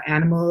about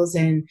animals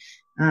and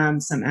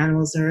some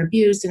animals are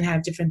abused and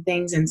have different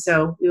things. And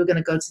so we were going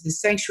to go to the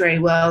sanctuary.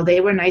 Well,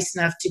 they were nice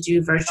enough to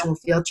do virtual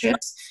field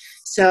trips.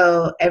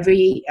 So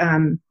every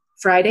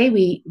Friday,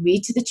 we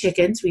read to the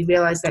chickens. We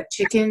realized that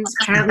chickens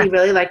apparently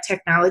really like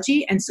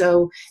technology. And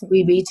so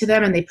we read to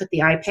them and they put the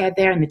iPad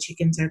there and the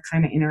chickens are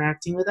kind of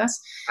interacting with us.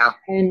 Wow.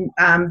 And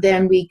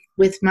then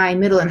with my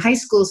middle and high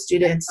school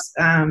students,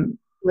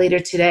 later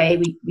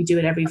today, we do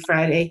it every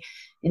Friday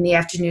in the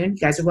afternoon. You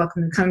guys are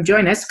welcome to come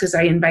join us because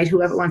I invite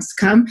whoever wants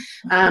to come.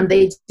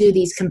 They do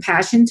these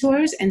compassion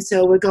tours. And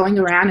so we're going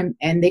around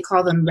and they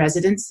call them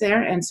residents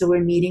there. And so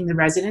we're meeting the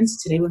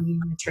residents. Today we're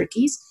meeting the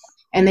turkeys.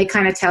 And they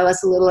kind of tell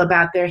us a little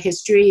about their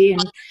history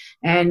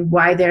and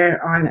why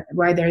they're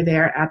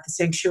there at the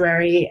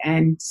sanctuary.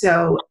 And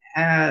so,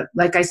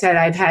 like I said,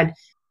 I've had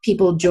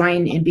people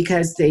join in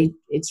because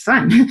it's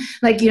fun.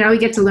 Like, we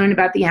get to learn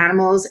about the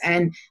animals.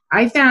 And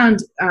I found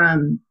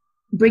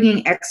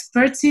bringing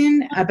experts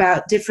in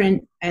about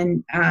different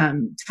and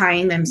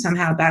tying them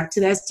somehow back to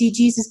the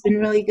SDGs has been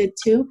really good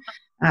too.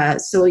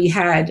 So we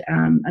had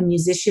a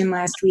musician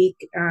last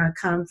week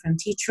come from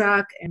Teach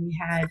Rock, and we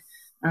had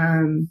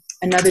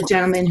another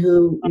gentleman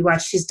who we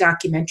watched his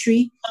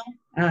documentary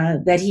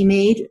that he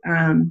made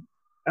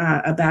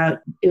about,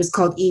 it was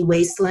called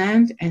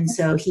E-Wasteland. And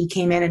so he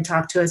came in and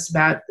talked to us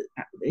about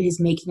his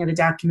making of the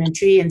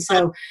documentary. And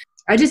so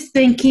I just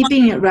think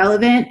keeping it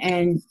relevant,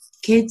 and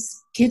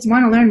kids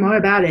want to learn more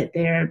about it.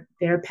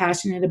 They're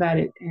passionate about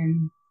it,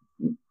 and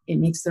it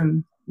makes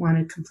them want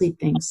to complete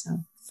things. So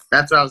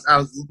that's what I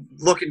was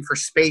looking for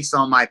space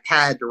on my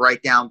pad to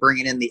write down,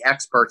 bringing in the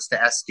experts to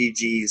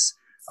SDGs.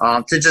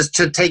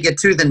 To take it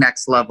to the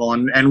next level.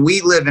 And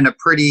we live in a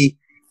pretty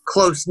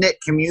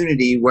close-knit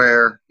community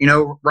where,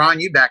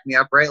 Ron, you back me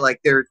up, right? Like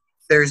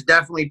there's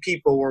definitely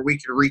people where we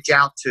could reach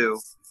out to,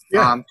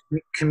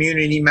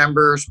 community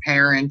members,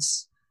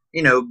 parents,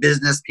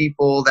 business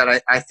people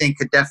that I think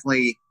could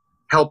definitely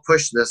help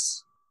push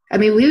this. I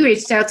mean, we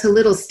reached out to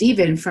little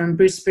Steven from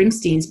Bruce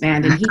Springsteen's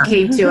band, and he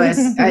came to us.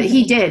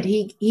 He did.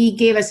 He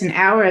gave us an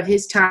hour of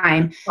his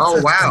time.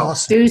 Oh, wow.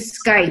 Through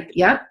Skype.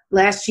 Yep.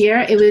 Last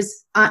year. It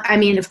was,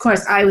 of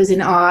course, I was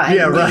in awe.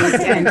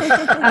 And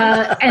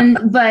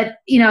right. But,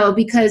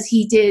 because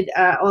he did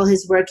all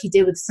his work he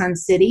did with Sun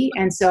City.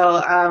 And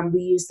so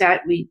we used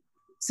that.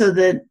 So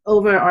the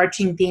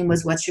overarching theme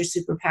was, what's your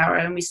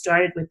superpower? And we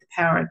started with the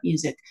power of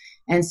music.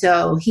 And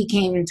so he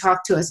came and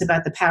talked to us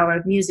about the power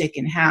of music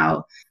and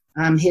how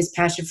his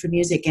passion for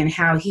music and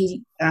how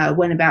he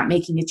went about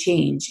making a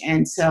change.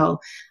 And so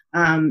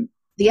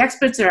the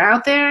experts are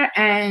out there,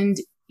 and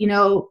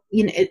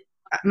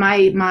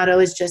my motto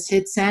is just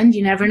hit send.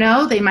 You never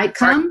know, they might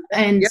come.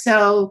 And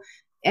so,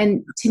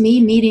 and to me,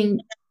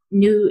 meeting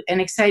new and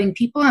exciting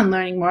people and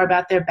learning more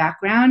about their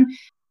background,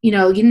 you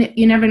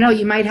never know,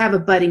 you might have a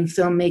budding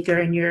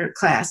filmmaker in your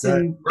class,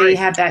 and they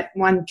have that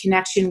one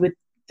connection with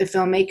the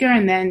filmmaker,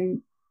 and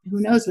then who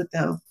knows what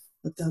they'll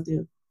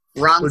do.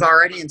 Ron's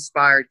already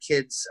inspired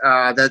kids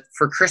that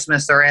for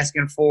Christmas they're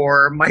asking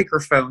for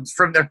microphones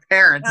from their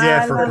parents.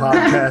 Yeah, for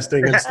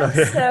podcasting and stuff.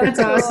 That's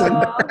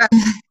awesome.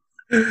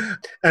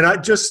 And I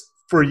just,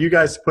 for you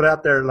guys to put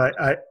out there, like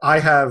I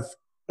have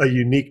a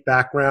unique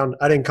background.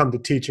 I didn't come to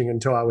teaching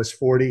until I was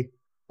 40.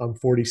 I'm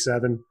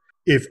 47.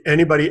 If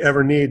anybody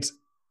ever needs,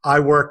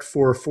 I worked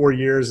for 4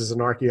 years as an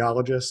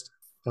archaeologist.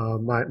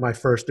 My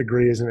first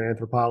degree is in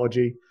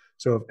anthropology.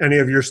 So if any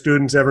of your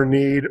students ever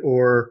need,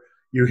 or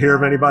you hear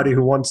of anybody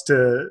who wants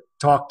to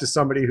talk to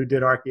somebody who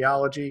did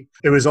archaeology,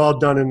 it was all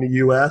done in the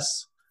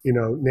U.S.,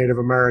 Native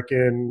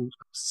American,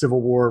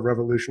 Civil War,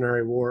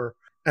 Revolutionary War.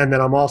 And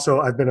then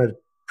I've been a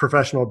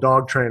professional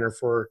dog trainer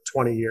for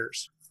 20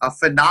 years. A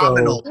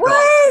phenomenal dog.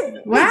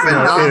 Wow.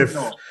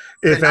 Phenomenal.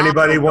 If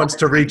anybody wants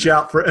to reach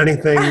out for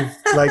anything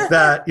like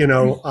that,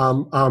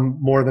 I'm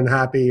more than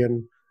happy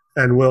and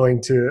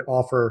willing to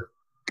offer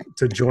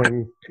to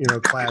join,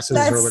 classes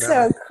or whatever. That's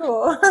so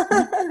cool.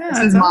 This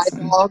is my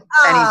dog,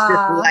 and he's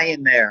just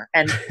laying there.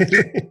 And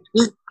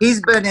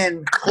he's been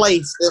in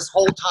place this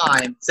whole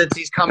time since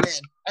he's come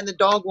in, and the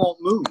dog won't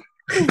move.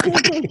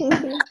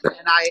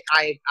 And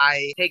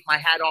I take my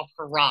hat off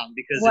for Ron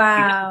because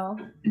Wow.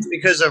 it's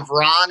because of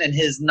Ron and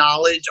his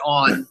knowledge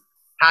on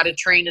how to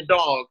train a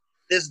dog.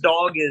 This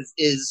dog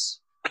is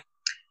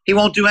he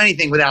won't do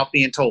anything without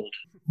being told.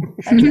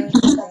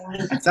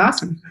 That's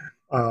awesome.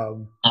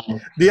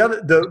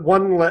 The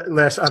one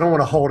last, I don't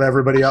want to hold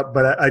everybody up,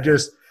 but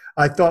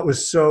I thought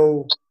was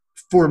so,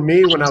 for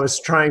me, when I was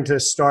trying to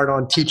start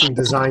on teaching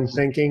design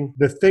thinking,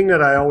 the thing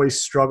that I always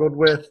struggled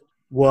with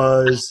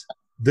was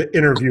the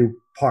interview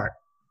part,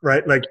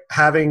 right? Like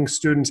having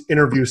students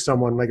interview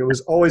someone, like it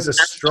was always a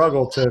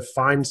struggle to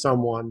find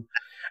someone.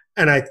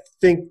 And I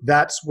think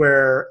that's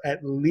where,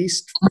 at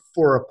least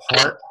for a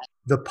part,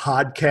 the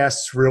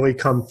podcasts really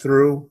come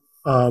through,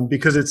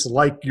 because it's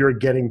like you're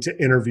getting to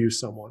interview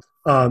someone.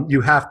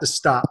 You have to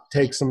stop,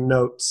 take some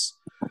notes,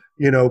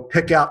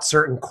 pick out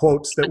certain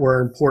quotes that were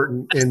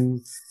important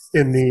in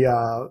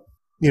the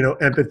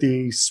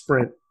empathy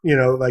sprint,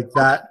 like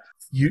that.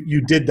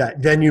 You did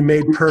that. Then you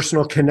made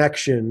personal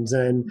connections,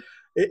 and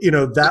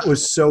that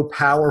was so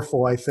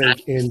powerful, I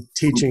think, in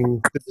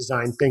teaching the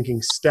design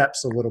thinking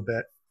steps a little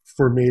bit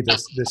for me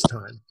this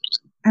time.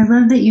 I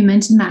love that you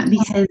mentioned that,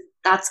 because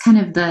that's kind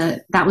of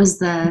that was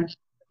the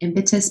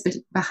impetus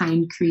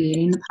behind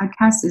creating the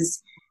podcast,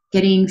 is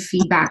getting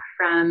feedback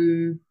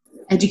from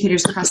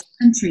educators across the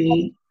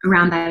country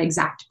around that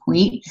exact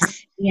point.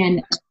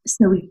 And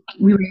so we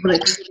were able to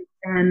create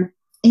them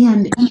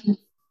and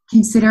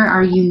consider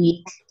our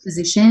unique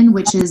position,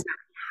 which is that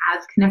we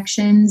have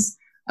connections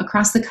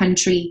across the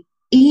country,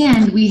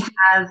 and we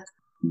have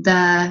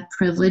the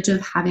privilege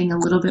of having a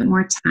little bit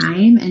more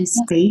time and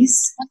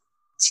space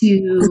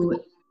to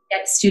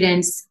get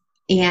students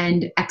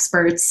and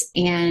experts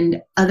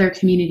and other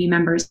community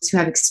members who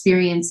have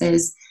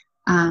experiences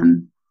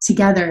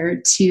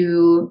together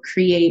to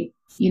create,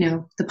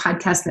 the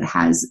podcast that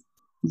has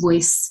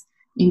voice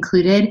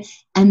included.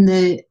 And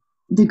the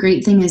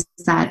great thing is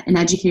that an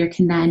educator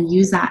can then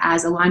use that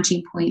as a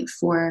launching point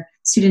for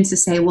students to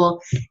say,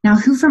 well, now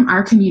who from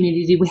our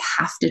community do we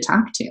have to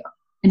talk to?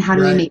 And how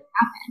do we make it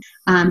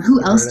happen?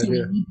 Who else do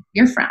we need to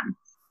hear from?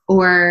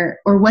 Or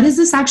what does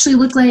this actually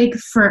look like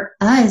for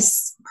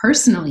us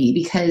personally?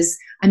 Because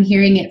I'm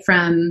hearing it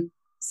from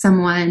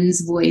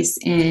someone's voice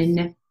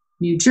in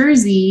New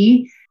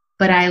Jersey,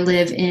 but I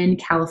live in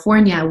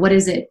California. What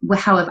is it?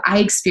 How have I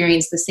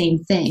experienced the same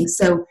thing?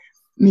 So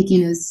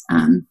making those,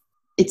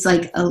 it's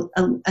like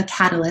a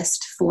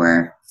catalyst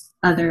for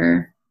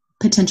other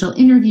potential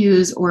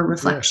interviews or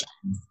reflections.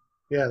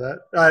 Yeah, that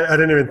I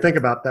didn't even think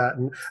about that.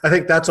 And I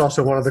think that's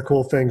also one of the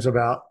cool things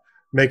about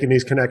making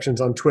these connections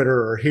on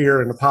Twitter or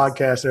here in the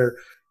podcast, or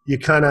you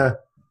kind of,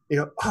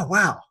 oh,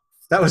 wow,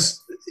 that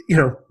was,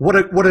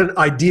 what an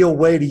ideal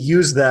way to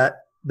use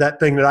that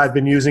thing that I've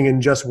been using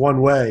in just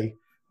one way,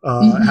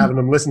 having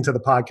them listen to the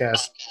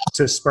podcast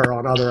to spur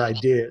on other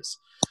ideas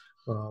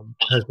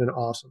has been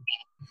awesome.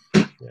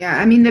 Yeah,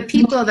 I mean, the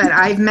people that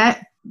I've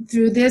met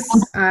through this,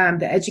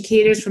 the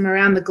educators from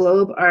around the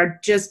globe are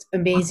just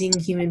amazing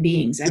human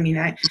beings. I mean,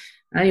 I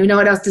don't even know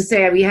what else to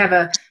say. We have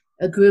a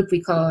group,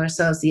 we call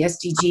ourselves the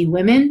SDG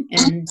Women,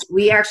 and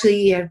we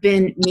actually have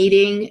been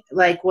meeting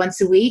like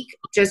once a week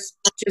just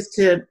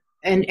to,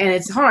 and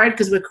it's hard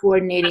because we're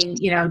coordinating,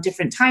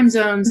 different time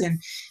zones,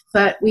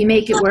 but we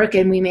make it work,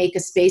 and we make a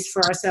space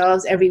for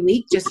ourselves every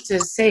week just to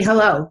say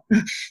hello.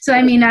 So,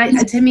 I mean,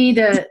 to me,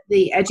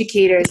 the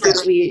educators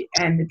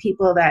and the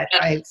people that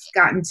I've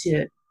gotten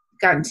to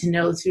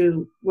know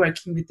through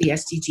working with the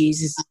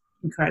SDGs is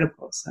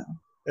incredible. So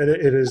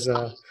it is.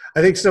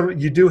 I think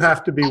you do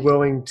have to be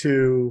willing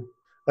to,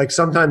 like,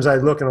 sometimes I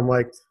look and I'm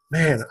like,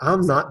 man,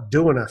 I'm not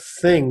doing a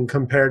thing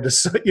compared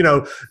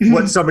to,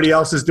 what somebody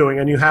else is doing.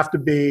 And you have to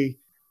be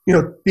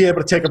able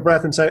to take a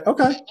breath and say,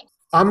 okay,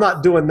 I'm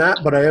not doing that,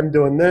 but I am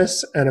doing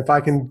this. And if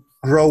I can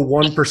grow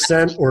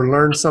 1% or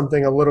learn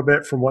something a little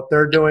bit from what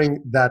they're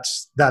doing,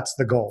 that's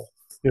the goal.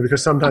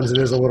 Because sometimes it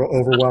is a little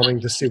overwhelming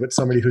to see what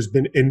somebody who's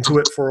been into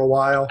it for a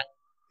while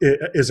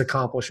is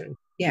accomplishing.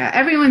 Yeah,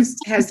 everyone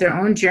has their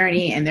own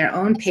journey and their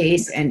own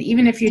pace. And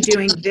even if you're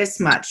doing this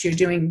much, you're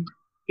doing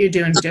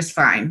just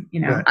fine,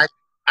 Right.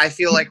 I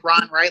feel like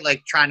Ron, right?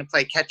 Like trying to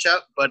play catch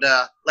up, but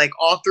like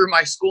all through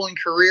my schooling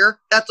career,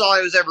 that's all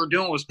I was ever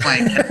doing was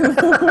playing catch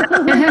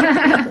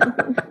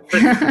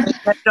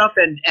up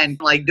and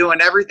like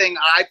doing everything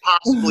I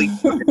possibly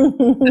could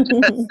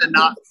to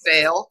not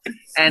fail.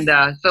 And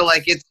so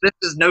like this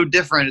is no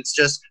different. It's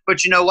just,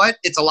 but you know what?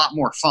 It's a lot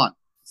more fun.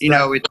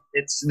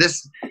 It's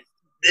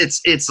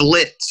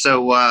lit.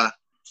 So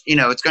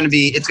it's going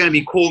to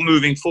be cool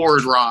moving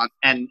forward, Ron.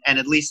 And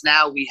at least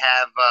now we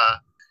have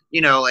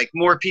like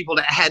more people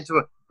to add to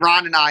it.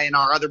 Ron and I and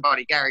our other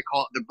buddy Gary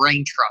call it the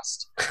brain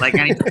trust. Like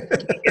anything,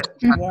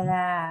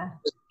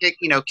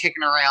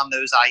 kicking around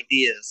those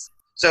ideas.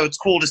 So it's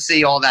cool to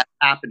see all that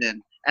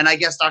happening. And I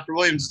guess Dr.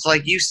 Williams, it's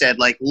like you said,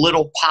 like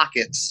little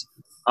pockets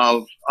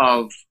of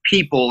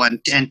people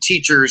and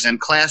teachers and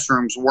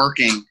classrooms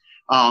working,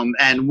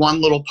 and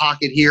one little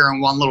pocket here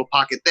and one little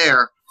pocket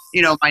there.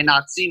 Might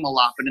not seem a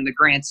lot, but in the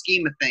grand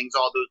scheme of things,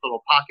 all those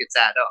little pockets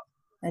add up.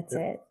 That's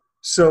it.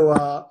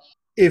 So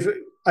if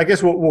I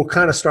guess we'll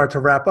kind of start to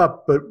wrap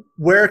up, but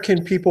where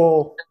can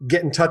people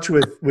get in touch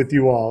with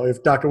you all?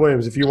 If Dr.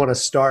 Williams, if you want to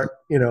start,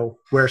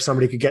 where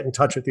somebody could get in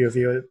touch with you if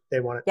they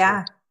want it.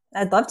 Yeah,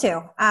 I'd love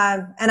to.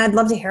 And I'd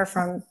love to hear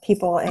from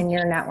people in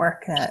your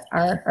network that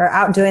are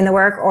out doing the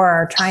work or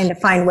are trying to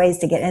find ways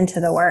to get into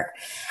the work.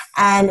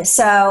 And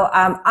so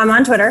I'm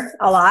on Twitter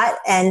a lot.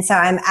 And so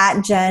I'm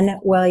at Jen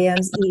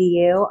Williams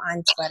EDU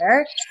on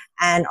Twitter.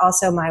 And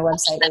also my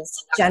website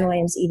is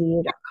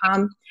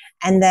jenwilliamsedu.com.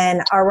 And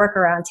then our work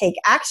around Take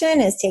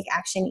Action is Take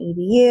Action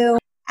EDU.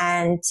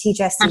 And Teach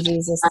SDGs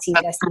is Teach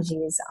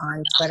SDGs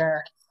on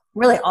Twitter,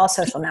 really all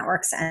social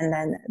networks. And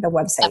then the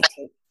website,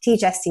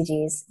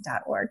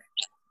 teachsdgs.org.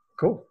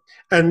 Cool.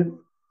 And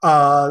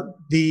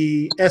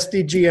the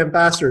SDG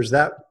ambassadors,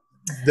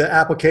 the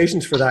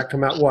applications for that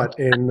come out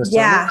in the summer?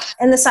 Yeah,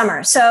 in the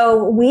summer.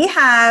 So we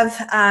have,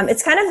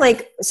 it's kind of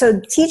like, so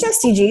Teach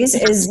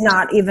SDGs is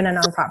not even a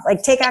nonprofit.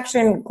 Like Take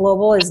Action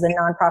Global is the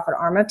nonprofit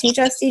arm of Teach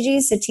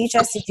SDGs. So Teach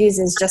SDGs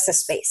is just a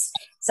space.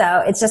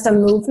 So it's just a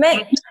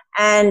movement.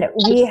 And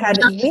we had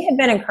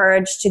been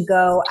encouraged to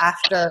go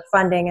after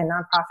funding and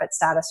nonprofit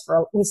status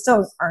we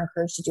still are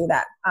encouraged to do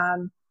that.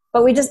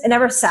 But it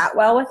never sat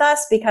well with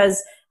us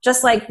because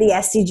just like the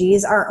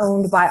SDGs are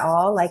owned by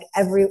all, like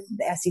the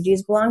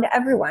SDGs belong to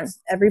everyone,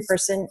 every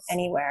person,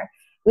 anywhere.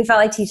 We felt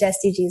like Teach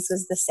SDGs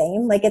was the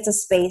same. Like it's a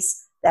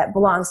space that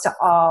belongs to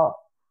all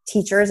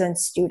teachers and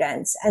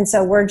students. And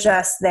so we're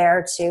just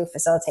there to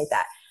facilitate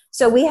that.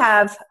 So we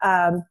have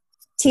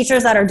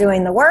teachers that are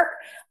doing the work.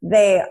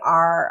 We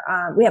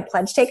have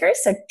pledge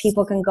takers, so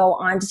people can go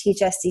on to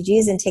Teach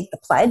SDGs and take the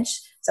pledge.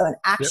 So an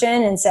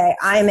action and say,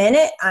 I'm in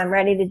it, I'm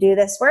ready to do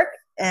this work,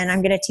 and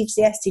I'm going to teach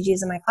the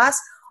SDGs in my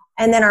class.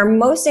 And then our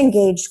most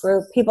engaged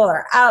group, people that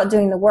are out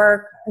doing the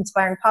work,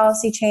 inspiring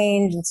policy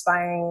change,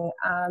 inspiring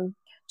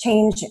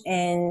change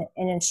in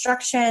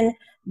instruction,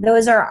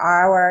 those are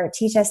our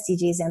Teach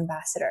SDGs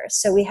ambassadors.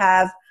 So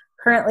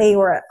currently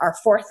we're at our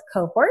fourth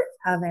cohort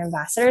of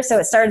ambassadors. So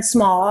it started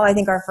small. I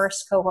think our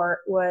first cohort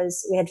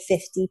we had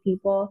 50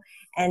 people,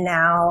 and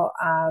now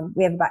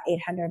we have about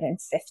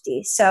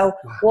 850. So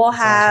we'll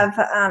have,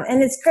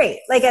 and it's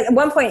great. Like at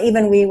one point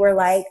even we were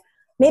like,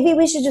 maybe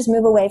we should just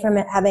move away from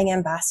having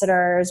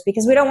ambassadors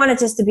because we don't want it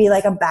just to be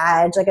like a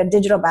badge, like a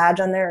digital badge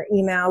on their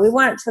email. We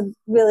want it to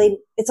really,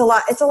 it's a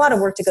lot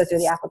of work to go through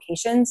the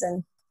applications,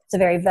 and it's a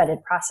very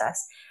vetted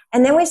process.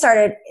 And then we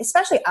started,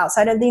 especially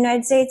outside of the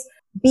United States,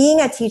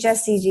 being a Teach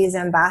SDGs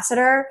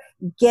ambassador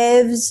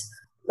gives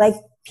like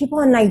people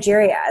in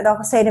Nigeria,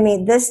 they'll say to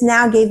me, this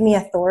now gave me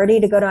authority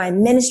to go to my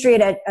Ministry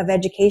of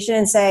Education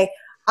and say,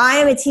 I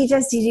am a Teach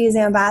SDGs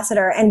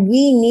ambassador and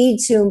we need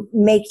to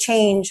make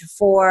change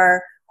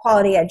for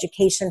quality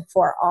education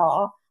for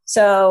all.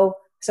 So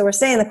we're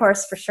staying the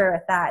course for sure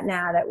with that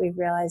now that we've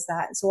realized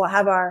that. So we'll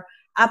have our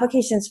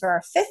applications for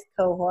our fifth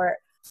cohort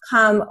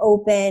come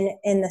open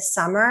in the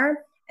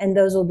summer, and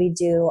those will be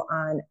due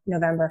on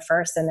November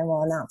 1st, and then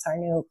we'll announce our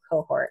new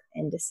cohort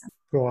in December.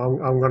 Cool.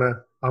 I'm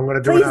gonna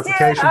do an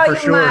application for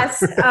sure. You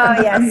must. Oh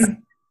yes,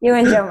 you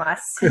and Joe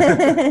must.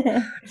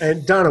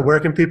 And Donna, where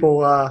can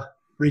people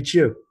reach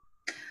you?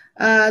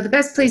 The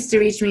best place to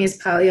reach me is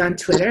probably on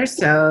Twitter.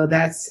 So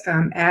that's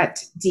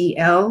at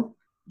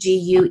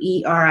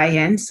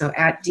DLGUERIN. So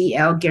at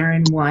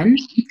DLGuerin1.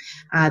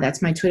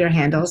 That's my Twitter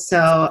handle.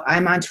 So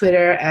I'm on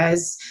Twitter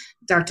as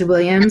Dr.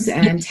 Williams,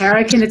 and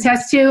Tara can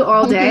attest to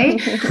all day.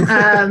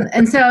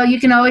 And so you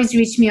can always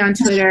reach me on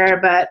Twitter,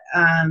 but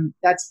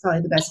that's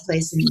probably the best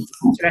place. And you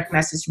can direct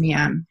message me.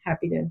 I'm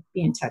happy to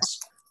be in touch.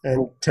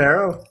 And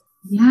Tara?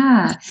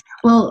 Yeah.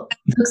 Well,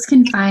 folks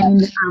can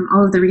find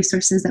all of the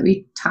resources that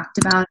we talked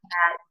about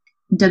at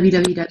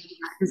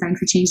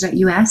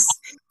www.designforchange.us.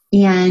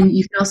 And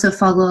you can also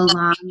follow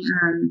along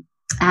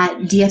at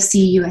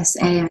DFC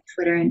USA on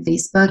Twitter and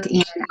Facebook,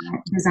 and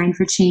at Design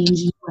for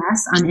Change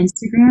US on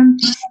Instagram.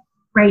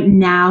 Right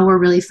now, we're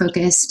really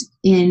focused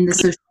in the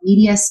social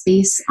media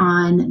space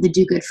on the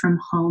Do Good From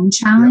Home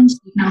challenge.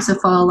 You can also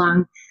follow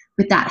along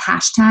with that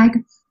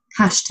hashtag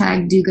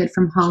Do Good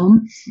From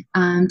Home,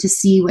 to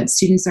see what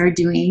students are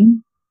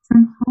doing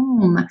from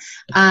home.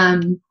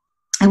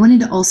 I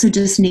wanted to also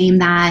just name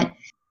that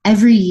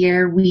every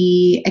year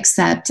we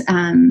accept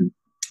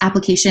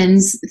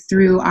applications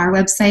through our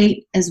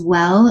website as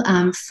well,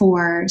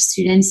 for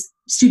student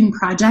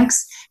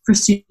projects, for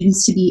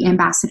students to be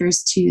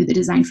ambassadors to the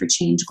Design for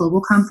Change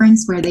Global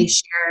Conference, where they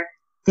share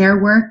their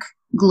work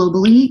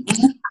globally.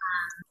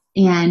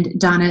 And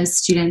Donna's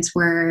students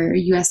were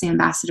U.S.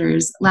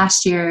 ambassadors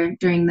last year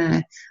during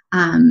the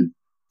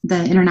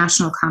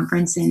international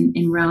conference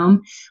in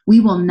Rome. We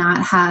will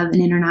not have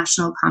an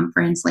international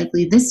conference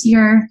likely this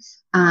year,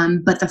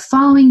 but the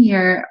following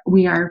year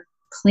we are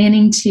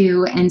planning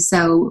to, and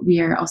so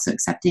we are also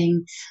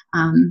accepting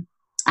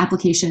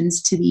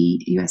applications to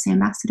be U.S.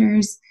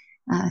 ambassadors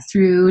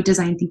through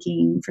Design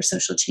Thinking for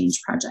Social Change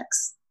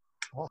projects.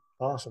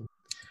 Awesome.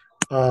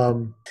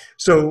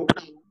 So,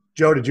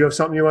 Joe, did you have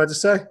something you wanted to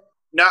say?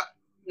 No,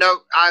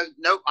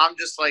 I'm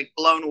just like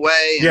blown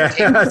away.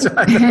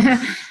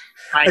 Yeah.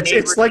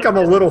 It's like I'm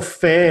a little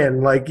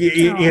fan, like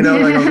you know,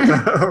 like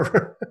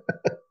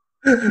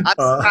I'm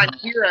trying to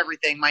hear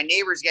everything. My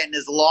neighbor's getting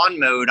his lawn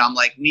mowed. I'm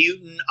like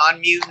muting,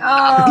 unmuting.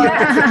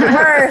 Oh,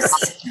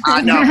 worst.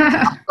 I know.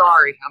 I'm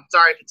sorry. I'm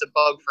sorry if it's a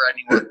bug for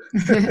anyone.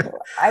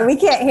 We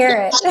can't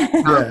hear it.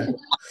 Yeah.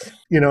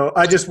 You know,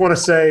 I just want to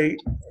say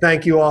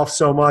thank you all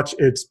so much.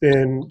 It's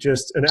been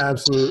just an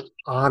absolute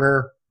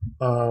honor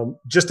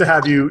just to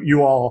have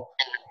you all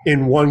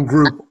in one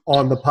group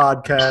on the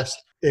podcast.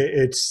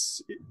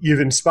 You've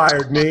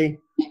inspired me.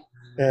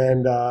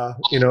 And,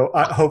 you know,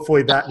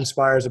 hopefully that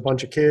inspires a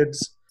bunch of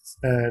kids,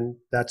 and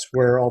that's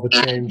where all the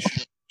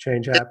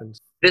change happens.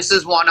 This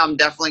is one I'm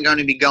definitely going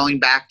to be going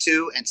back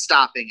to and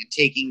stopping and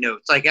taking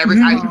notes. Like I'm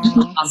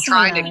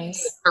trying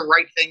to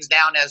write things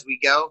down as we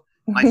go.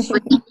 My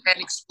freaking pen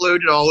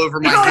exploded all over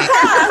my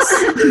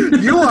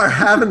head. You are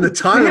having the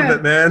time of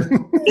it, man.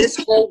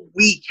 This whole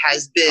week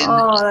has been.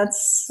 Oh,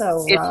 that's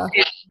so rough.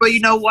 But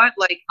you know what?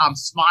 Like, I'm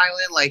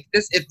smiling. Like,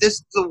 if this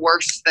is the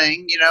worst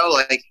thing, you know,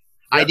 like,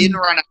 I didn't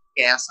run out of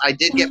gas. I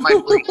did get my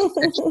break.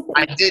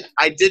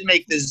 I did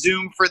make the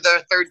Zoom for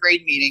the 3rd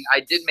grade meeting.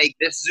 I did make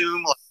this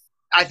Zoom.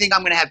 I think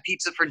I'm going to have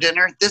pizza for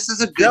dinner. This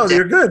is a good day.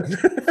 You're good.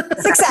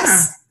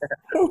 Success.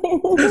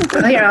 Well,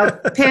 here,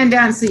 I'll pan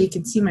down so you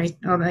can see my.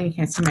 Oh, no, you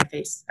can't see my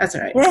face. That's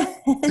all right.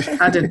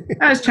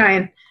 I was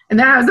trying, and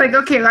then I was like,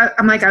 okay.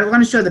 I'm like, I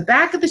want to show the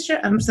back of the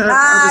shirt. Donna.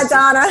 That's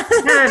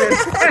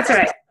all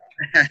right.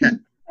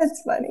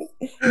 That's funny.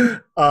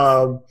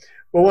 Well,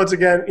 once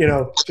again, you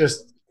know,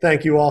 just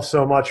thank you all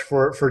so much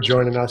for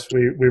joining us.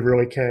 We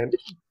really can't.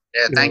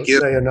 Yeah, thank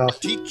you. Say enough.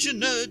 Teacher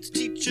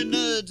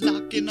nerds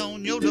knocking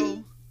on your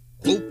door.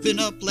 Open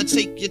up, let's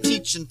take your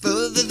teaching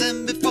further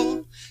than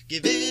before.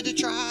 Give it a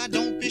try,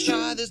 don't be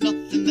shy, there's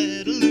nothing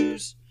there to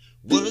lose.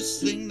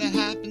 Worst thing that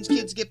happens,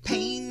 kids get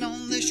pain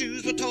on their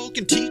shoes. We're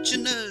talking teacher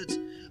nerds.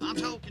 I'm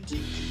talking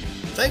teacher.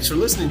 Thanks for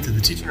listening to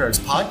the Teacher Nerds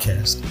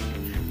podcast.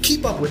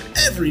 Keep up with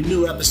every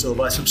new episode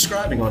by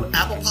subscribing on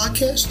Apple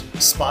Podcasts,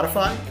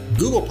 Spotify,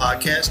 Google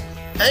Podcasts,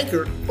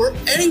 Anchor, or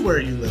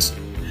anywhere you listen.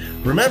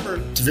 Remember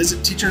to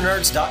visit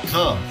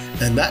teachernerds.com,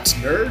 and that's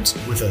nerds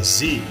with a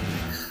Z.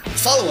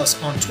 Follow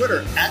us on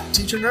Twitter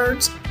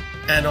 @TeacherNerds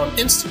and on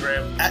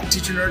Instagram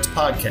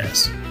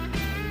 @TeacherNerdsPodcast.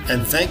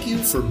 And thank you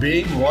for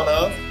being one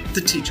of the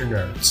Teacher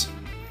Nerds.